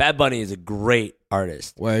something. Bad Bunny is a great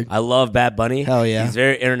artist. word. I love Bad Bunny. Hell yeah. He's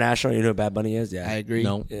very international. You know who Bad Bunny is? Yeah, I agree.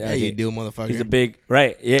 No. Yeah, okay. you do, motherfucker. He's a big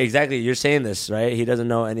right. Yeah, exactly. You're saying this right. He doesn't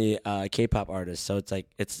know any K-pop artists, so it's like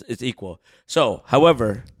it's equal. So,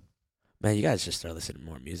 however, man, you guys should start listening to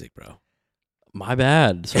more music, bro. My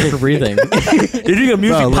bad. Sorry for breathing. You're doing a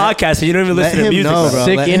music Bro, podcast, and you don't even Let listen to him music. know, bro. bro.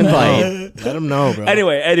 Sick Let him invite. know. Let him know, bro.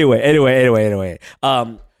 Anyway.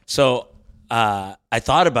 So I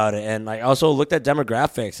thought about it, and I also looked at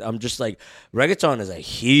demographics. I'm just like, reggaeton is a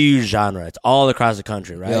huge genre. It's all across the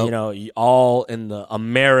country, right? Yep. You know, all in the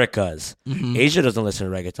Americas. Mm-hmm. Asia doesn't listen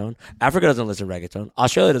to reggaeton. Africa doesn't listen to reggaeton.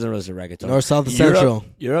 Australia doesn't listen to reggaeton. North, South, and Central.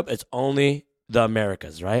 Europe, it's only the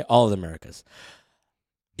Americas, right? All of the Americas.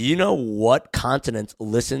 You know what continents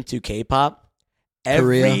listen to K-pop?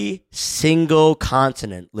 Every Korea? single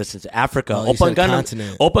continent listens to Africa. Oh, you said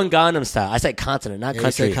continent. Open Gangnam Style. I said continent, not Yeah, you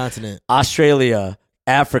country. said continent. Australia,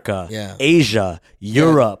 Africa, Yeah. Asia,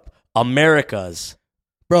 Europe, Americas.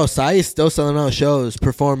 Bro, Psy is still selling out shows,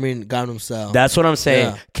 performing Gangnam Style. That's what I'm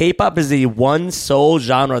saying. Yeah. K-pop is the one sole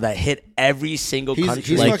genre that hit every single He's- country.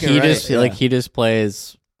 he's like fucking he right, just yeah. like he just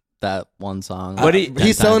plays that one song. What do you- 10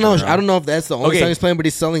 He's selling times out. in a I row. don't know if that's the only Okay. song he's playing, but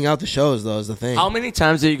he's selling out the shows, though, is the thing. How many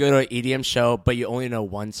times do you go to an EDM show, but you only know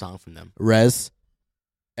one song from them? Res.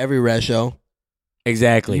 Every Res show.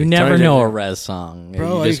 Exactly. You never Turns know into- a Res song. Bro,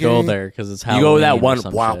 you are you just go kidding? there because it's You Halloween go with that or one,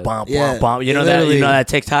 some womp, shit. womp, Yeah, womp, womp. You know literally. that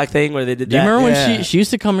TikTok thing where they did Do you that? remember Yeah. when she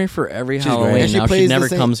used to come here for every She's Halloween? great. And she Now she plays the never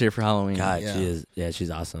same- comes here for Halloween. God, Yeah. she is. Yeah,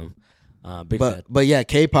 she's awesome. Big fan. But yeah,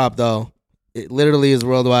 K-pop though, it literally is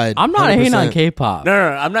worldwide. I'm not hating on 100%. K-pop. No,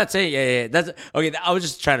 I'm not saying. Yeah. That's okay. I was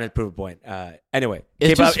just trying to prove a point. Anyway,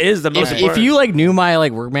 It's K-pop just- is the most. If important. you like knew my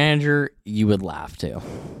like work manager, you would laugh too.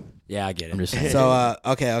 yeah, I get it. I'm just saying. So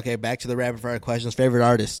okay, back to the rapid fire questions. Favorite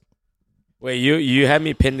artist? Wait, you had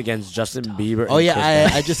me pinned against Justin Bieber. Oh and yeah,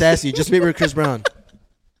 Chris Brown. I just asked you. Justin Bieber or Chris Brown?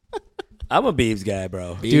 I'm a Biebs guy,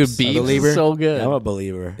 bro. Dude, Biebs, Biebs believer. is so good. I'm a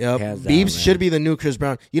believer. Yep. Hands down, Biebs man. should be the new Chris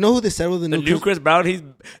Brown. You know who they said was the the new new Chris Brown. He's.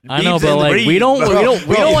 I know, Biebs but and like Reed, we don't bro.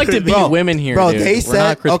 we don't like to beat Bro, women here, Bro, dude. they We're said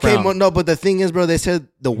not Chris okay, Brown. no, but the thing is, bro, they said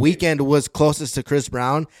the Weeknd was closest to Chris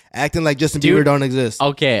Brown, acting like Justin Dude, Bieber don't exist.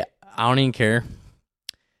 Okay, I don't even care.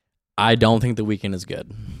 I don't think The Weeknd is good.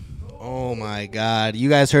 Oh my God, you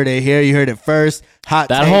guys heard it here. You heard it first. Hot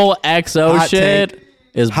That take. whole XO Hot shit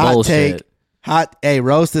is hot bullshit. take. Hot. Hey,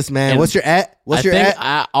 roast this man. And What's your at? What's I your think at?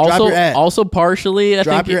 I Drop also your at. also partially. I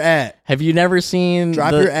Drop think your at. Have you never seen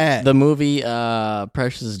Drop the, your at. the movie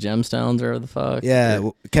Precious Gemstones or the fuck? Yeah,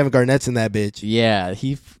 Kevin Garnett's in that bitch. Yeah,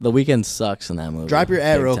 The Weeknd sucks in that movie. Drop your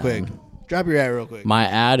ad Big real time. quick. Drop your ad real quick. My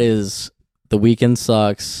ad is The Weeknd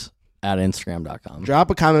sucks at Instagram.com.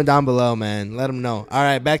 Drop a comment down below, man. Let them know. All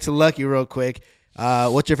right, back to Lucky real quick.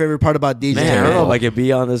 What's your favorite part about DJing? Man, I don't know if I could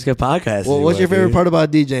be on this good podcast. Well, what's your anymore, favorite dude. part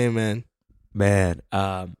about DJing, man? Man,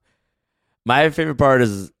 my favorite part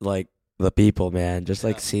is like the people, man. Just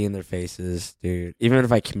like seeing their faces, dude. Even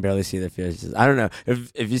if I can barely see their faces, I don't know.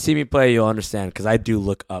 If you see me play, you'll understand because I do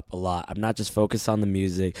look up a lot. I'm not just focused on the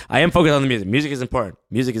music. I am focused on the music. Music is important.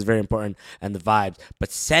 Music is very important, and the vibes.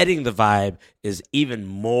 But setting the vibe is even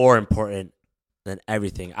more important than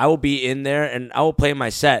everything. I will be in there and I will play my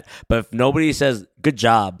set. But if nobody says good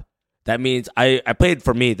job, that means I played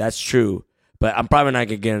for me. That's true. But I'm probably not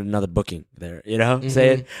gonna get another booking there, you know what I'm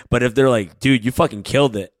saying? But if they're like, dude, you fucking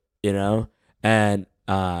killed it, you know? And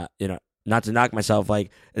not to knock myself,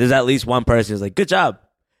 like there's at least one person who's like, good job.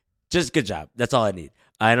 Just good job. That's all I need.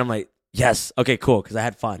 And I'm like, yes, okay, cool, because I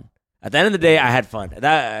had fun. At the end of the day, I had fun.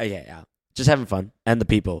 Yeah. Just having fun. And the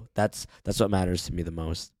people. That's what matters to me the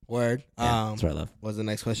most. Word. Yeah, that's what I love. What's the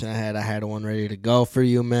next question I had? I had one ready to go for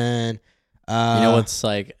you, man. You know what's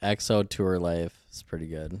like XO Tour Life? It's pretty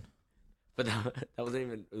good. But that wasn't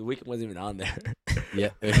even, the Weeknd wasn't even on there. Yeah,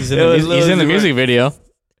 he's in It was the literally music video.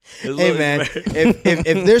 Hey man,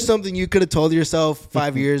 if there's something you could have told yourself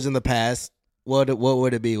 5 years in the past, what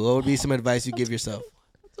would it be? What would be some advice you give yourself?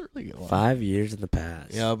 That's a really good one. 5 years in the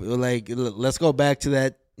past. Yeah, like let's go back to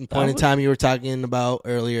that point in time you were talking about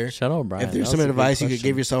earlier. Shut up, Brian. If there's some advice you could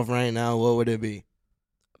give yourself right now, what would it be?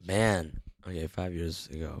 Man, okay, 5 years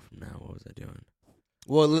ago from now, what was I doing?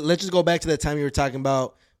 Well, let's just go back to that time you were talking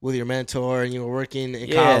about with your mentor and you were working in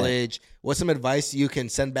Yeah. college. What's some advice you can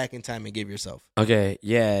send back in time and give yourself? Okay,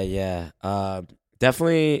 yeah.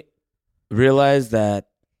 Definitely realize that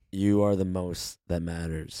you are the most that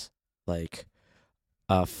matters. Like,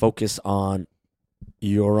 focus on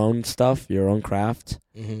your own stuff, your own craft.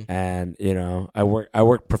 Mm-hmm. And I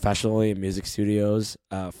work professionally in music studios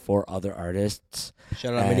for other artists.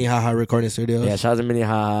 Shout out Minnehaha Recording Studios. Yeah, shout out to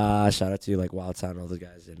Minnehaha. Shout out to like Wild Sound, all those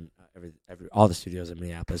guys, and all the studios in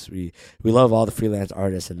Minneapolis. We love all the freelance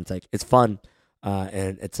artists, and it's fun,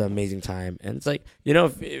 and it's an amazing time. And it's like,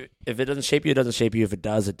 if it doesn't shape you, it doesn't shape you. If it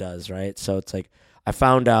does, it does, right? So it's like I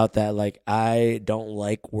found out that like I don't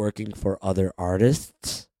like working for other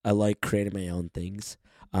artists. I like creating my own things.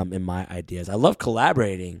 In my ideas. I love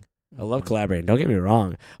collaborating. Don't get me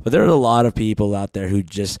wrong. But there are a lot of people out there who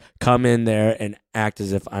just come in there and act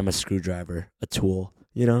as if I'm a screwdriver, a tool,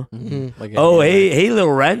 Mm-hmm. Like hey,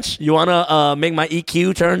 little wrench. You want to make my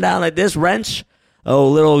EQ turn down like this, wrench? Oh,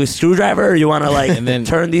 little screwdriver. You want to like And then-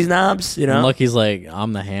 turn these knobs, And Lucky's like,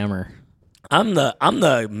 I'm the hammer. I'm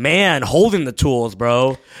the man holding the tools,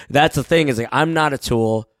 bro. That's the thing is like I'm not a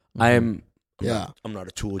tool. I'm not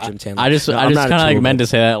a tool, Jim Chandler. I just kind of like meant to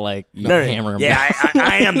say that like hammer. Yeah,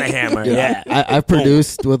 I am the hammer. Yeah. I've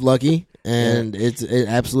produced with Lucky, and it's an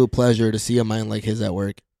absolute pleasure to see a mind like his at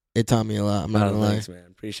work. It taught me a lot. I'm not gonna lie. Thanks, man.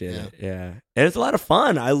 Appreciate it. Yeah. And it's a lot of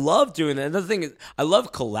fun. I love doing that. Another thing is I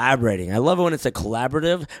love collaborating. I love it when it's a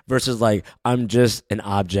collaborative versus like I'm just an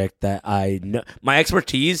object that I know. My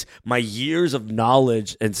expertise, my years of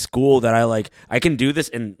knowledge in school that I can do this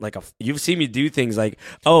in like you've seen me do things like,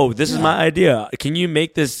 oh, this is my idea. Can you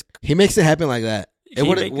make this? He makes it happen like that. Can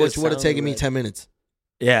you make Which this would have sound taken me like- 10 minutes.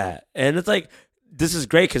 Yeah. And it's like, this is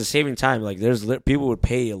great because it's saving time. Like there's people would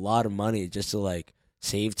pay a lot of money just to like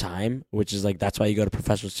save time, which is like that's why you go to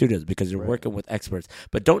professional studios because you're working with experts.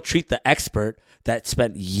 But don't treat the expert that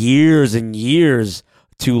spent years and years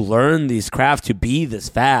to learn these crafts to be this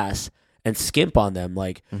fast and skimp on them.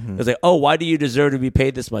 Like it's like, oh, why do you deserve to be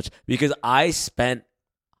paid this much? Because I spent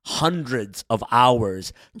hundreds of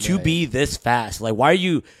hours to be this fast. Like why are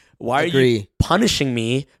you punishing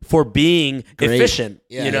me for being efficient?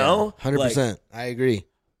 Yeah, you know, 100%. I agree.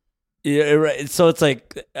 Yeah, right. So it's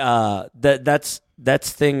like that's the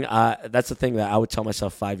thing that I would tell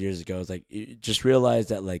myself 5 years ago is like just realize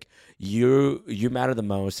that like you matter the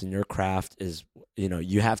most and your craft is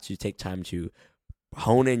you have to take time to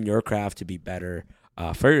hone in your craft to be better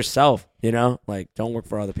for yourself. Like don't work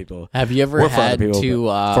for other people. Have you ever Work for other had people, to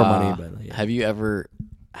for money? But yeah. Have you ever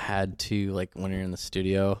had to like when you're in the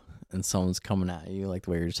studio and someone's coming at you like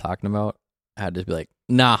the way you're just talking about? I had to be like,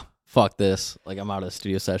 nah. Fuck this. Like, I'm out of the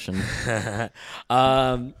studio session.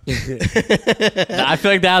 I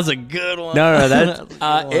feel like that was a good one. No, that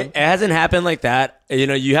it hasn't happened like that.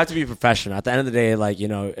 You have to be professional. At the end of the day, like,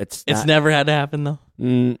 it's never had to happen, though?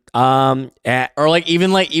 Or, like, not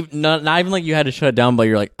even like you had to shut it down, but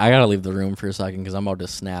you're like, I gotta leave the room for a second because I'm about to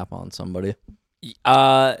snap on somebody.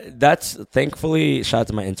 That's thankfully, shout out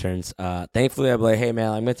to my interns. Thankfully, I'm like, hey,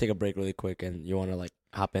 man, I'm going to take a break really quick, and you want to, like,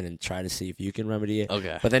 hop in and try to see if you can remedy it.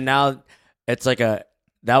 Okay. But then now it's like that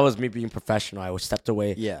was me being professional. I stepped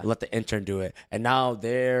away, Yeah. let the intern do it, and now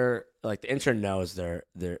they're like the intern knows they're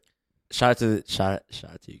shout out to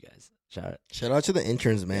you guys. Shout out to the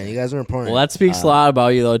interns, man. You guys are important. Well, that speaks a lot about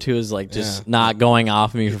you, though, too, is like just not going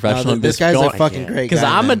off and being professional. This guy's a fucking great guy. Because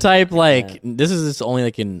I'm man. a type, like, this is just only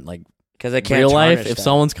like in like Because I can't real life. tarnish If that.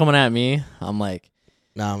 someone's coming at me, I'm like,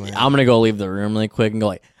 Nah, man. I'm gonna go leave the room really quick and go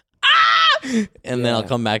like, and then I'll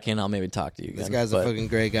come back in. I'll maybe talk to you again. This guy's a fucking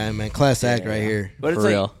great guy, man. Class act right here. But it's For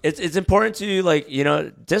like real. it's important to like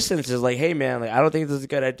distance is like, hey man, like I don't think this is a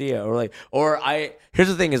good idea, here's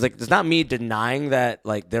the thing is like it's not me denying that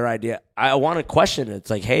like their idea. I want to question it. It's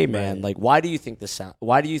like, hey man, like why do you think this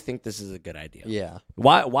is a good idea? Yeah.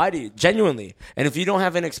 Why do you genuinely? And if you don't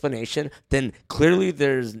have an explanation, then clearly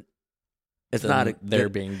They're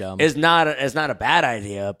being dumb. It's not a bad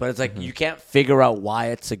idea, but it's like you can't figure out why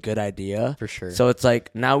it's a good idea. For sure. So it's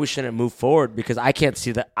like now we shouldn't move forward because I can't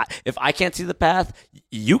see that. If I can't see the path,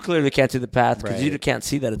 you clearly can't see the path because you can't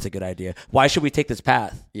see that it's a good idea. Why should we take this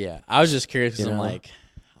path? Yeah. I was just curious because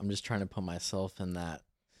I'm just trying to put myself in that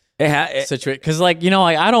situation. Because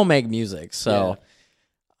I don't make music, so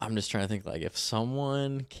I'm just trying to think, like, if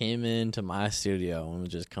someone came into my studio and was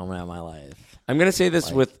just coming at my life. I'm gonna say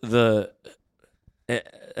this with the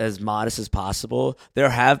as modest as possible. There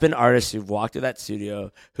have been artists who've walked to that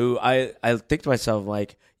studio who I think to myself,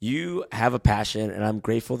 like, you have a passion, and I'm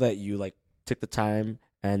grateful that you like took the time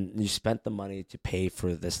and you spent the money to pay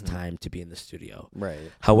for this time to be in the studio. Right.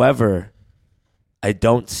 However, I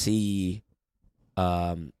don't see,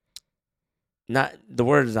 not the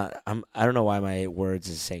word is not. I don't know why my words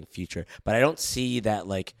is saying future, but I don't see that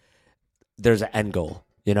like there's an end goal.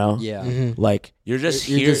 You know? Yeah. Like you're just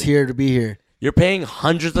here to be here. You're paying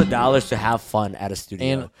hundreds of dollars to have fun at a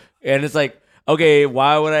studio, and it's like, okay,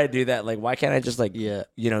 why would I do that? Like, why can't I just like,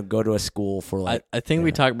 go to a school for like? I think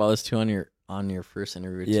we talked about this too on your first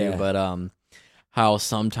interview too, but how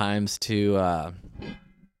sometimes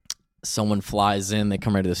someone flies in, they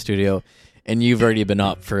come right to the studio, and you've already been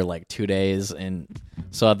up for like 2 days, and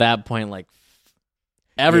so at that point, like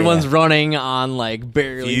everyone's running on like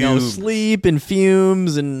barely no sleep and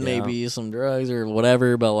fumes and maybe some drugs or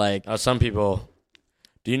whatever, but like some people.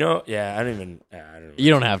 Do you know? Yeah, I don't even.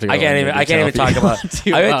 You don't have to. I can't even talk about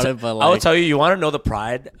it. But like, I will tell you. You want to know the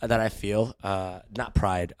pride that I feel? Not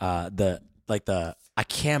pride. I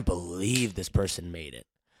can't believe this person made it.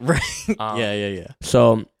 Right. Yeah.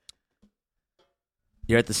 So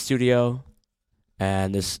you're at the studio,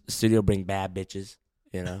 and this studio bring bad bitches,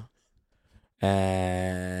 you know,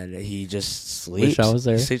 and he just sleeps. Wish I was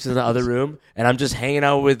there. He sleeps in the other room, and I'm just hanging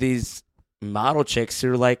out with these model chicks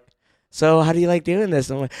who are like, so how do you like doing this?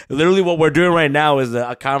 And I'm like, literally what we're doing right now is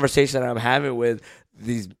a conversation that I'm having with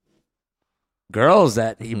these girls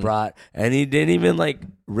that he brought, and he didn't even like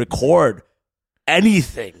record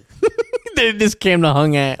anything. They just came to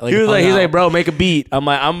hung at. Like, he's like, bro, make a beat. I'm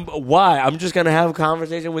like, why? I'm just gonna have a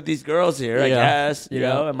conversation with these girls here, I guess, you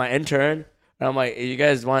know, and my intern. And I'm like, you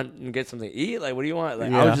guys want to get something to eat? Like, what do you want?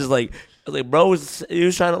 Like, I was like, bro, he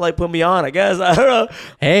was trying to like put me on, I guess. I don't know.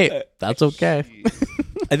 Hey, that's okay.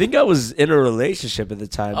 I think I was in a relationship at the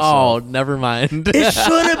time. Oh, so. Never mind. It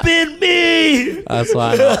should have been me. That's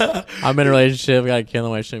why I'm in a relationship. Got a kid on the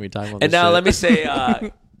way. Shouldn't be talking about and this now shit. Let me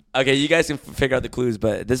say, okay, you guys can figure out the clues,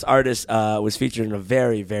 but this artist was featured in a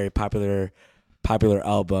very, very popular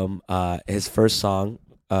album. His first song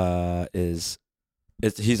he's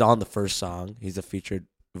on the first song. He's a featured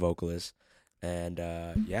vocalist, and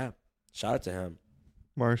shout out to him.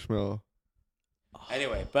 Marshmallow.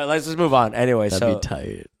 Anyway, but let's just move on. Anyway, that'd be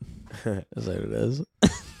tight. Is that what it is?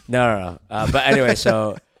 No. But anyway,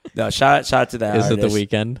 so no, shout out to that. Is artist. it the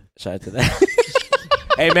weekend? Shout out to that.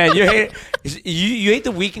 Hey man, you hate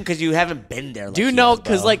the weekend because you haven't been there. Like do you know?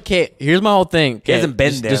 Because like, Kate, here's my whole thing. He hasn't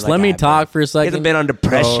been there. Just let me talk for a second. He hasn't been on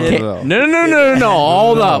depression.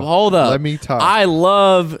 No. Hold up. Let me talk. I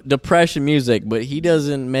love depression music, but he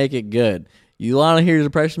doesn't make it good. You want to hear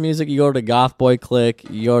depression music? You go to Goth Boy Click.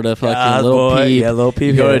 You go to fucking Lil Peep. Yeah, Lil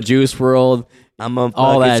Peep. You go to Juice WRLD. I'm a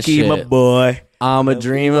all that schema shit. boy. I'm a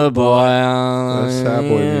dreamer boy. That's sad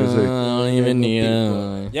boy music. I don't even need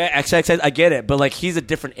it. Yeah, XXX, I get it, but like he's a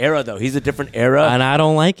different era though. He's a different era, and I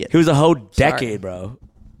don't like it. He was a whole decade, bro.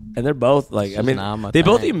 And they're both like, I mean, they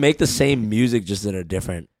both even make the same music, just in a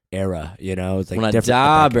different era. You know, it's like when different.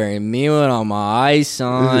 I die, bury me with all my ice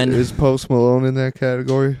on. Is Post Malone in that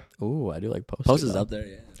category? Ooh, I do like Post. Post is up there.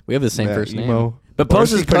 Yeah, we have the same first name. But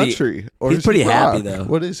Post is pretty country. He's pretty happy though.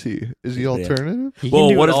 What is he? Is he alternative?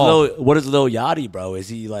 Well, what is Lil Yachty, bro? Is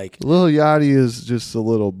he like Lil Yachty is just a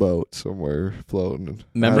little boat somewhere floating.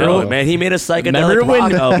 Remember, man, he made a psychedelic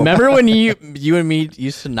rock album. Remember when you and me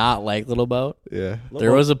used to not like Little Boat? Yeah.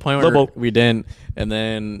 There was a point where we didn't, and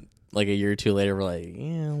then like a year or two later, we're like,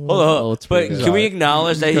 yeah. Hold on. But can we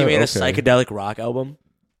acknowledge that he made a psychedelic rock album?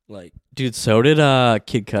 Like, dude, so did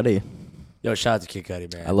Kid Cudi. Yo, shout out to Kid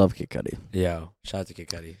Cudi, man. I love Kid Cudi. Yo, shout out to Kid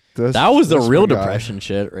Cudi. That was the real depression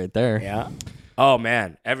shit right there. Yeah. Oh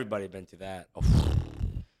man, everybody been through that. Oh.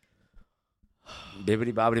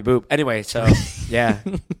 Bibbity bobbity boop. Anyway, so yeah,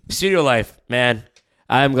 studio life, man.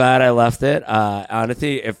 I'm glad I left it.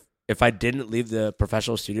 Honestly, if I didn't leave the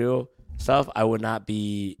professional studio stuff, I would not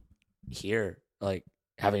be here, like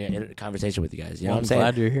having a conversation with you guys. You know what I'm saying?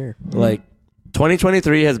 Glad you're here. Like,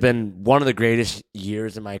 2023 has been one of the greatest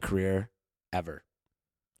years in my career ever.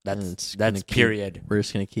 That's period. We're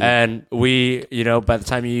just gonna keep. And we, by the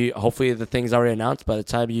time hopefully the thing's already announced. By the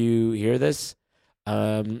time you hear this,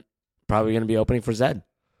 probably gonna be opening for ZEDD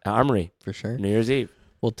Armory for sure. New Year's Eve.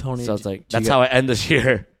 Well, Tony, so it's like that's how I end this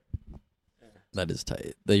year. That is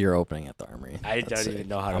tight. That you're opening at the Armory. I don't even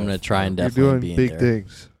know how. I'm gonna try and You're definitely doing be big in there.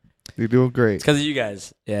 things. You're doing great. It's because of you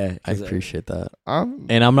guys. Yeah, I appreciate that. I'm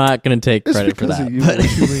And I'm not gonna take It's credit for because that, of you. but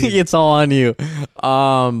What you mean? it's all on you.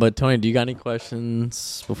 But Tony, do you got any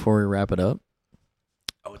questions before we wrap it up?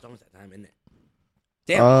 Oh, it's almost that time, isn't it?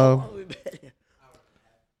 Damn.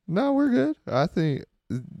 No, we're good. I think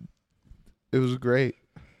it was great.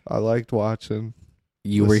 I liked watching.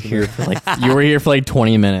 You were Listening. here for like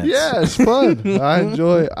 20 minutes. Yeah, it's fun. I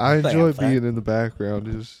enjoy fun. being in the background.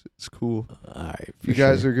 It's cool. All right. You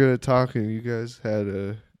guys are good at talking. You guys had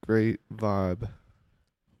a great vibe.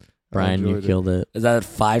 Brian, you killed it. Is that a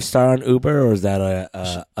 5-star on Uber or is that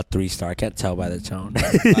a 3-star? I can't tell by the tone.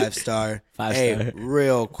 5-star. 5-star. Hey,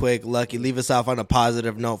 real quick, Lucky, leave us off on a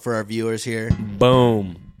positive note for our viewers here.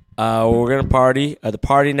 Boom. We're gonna party. The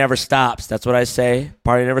party never stops. That's what I say.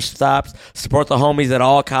 Party never stops. Support the homies at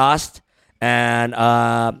all costs. And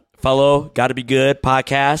follow Gotta Be Good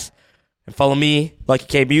podcast. And follow me, Lucky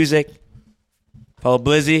K Music. Follow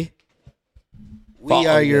Blizzy. We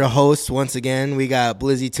are your hosts once again. We got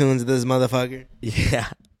Blizzy Tunes, this motherfucker. Yeah.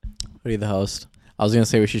 What are you the host? I was gonna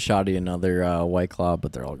say we should shout you another White Claw,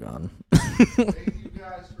 but they're all gone. Thank you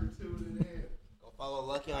guys for tuning in. Go follow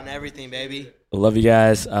Lucky on everything, baby. I love you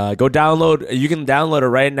guys. Go download. You can download it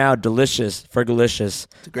right now. Delicious. Fergalicious.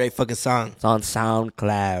 It's a great fucking song. It's on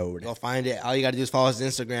SoundCloud. Go find it. All you got to do is follow his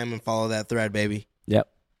Instagram and follow that thread, baby. Yep.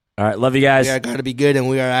 All right. Love you guys. We are Gotta Be Good, and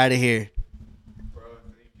we are out of here.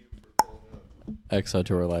 EXO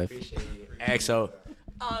to our life. EXO.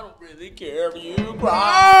 I don't really care if you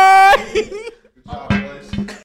cry.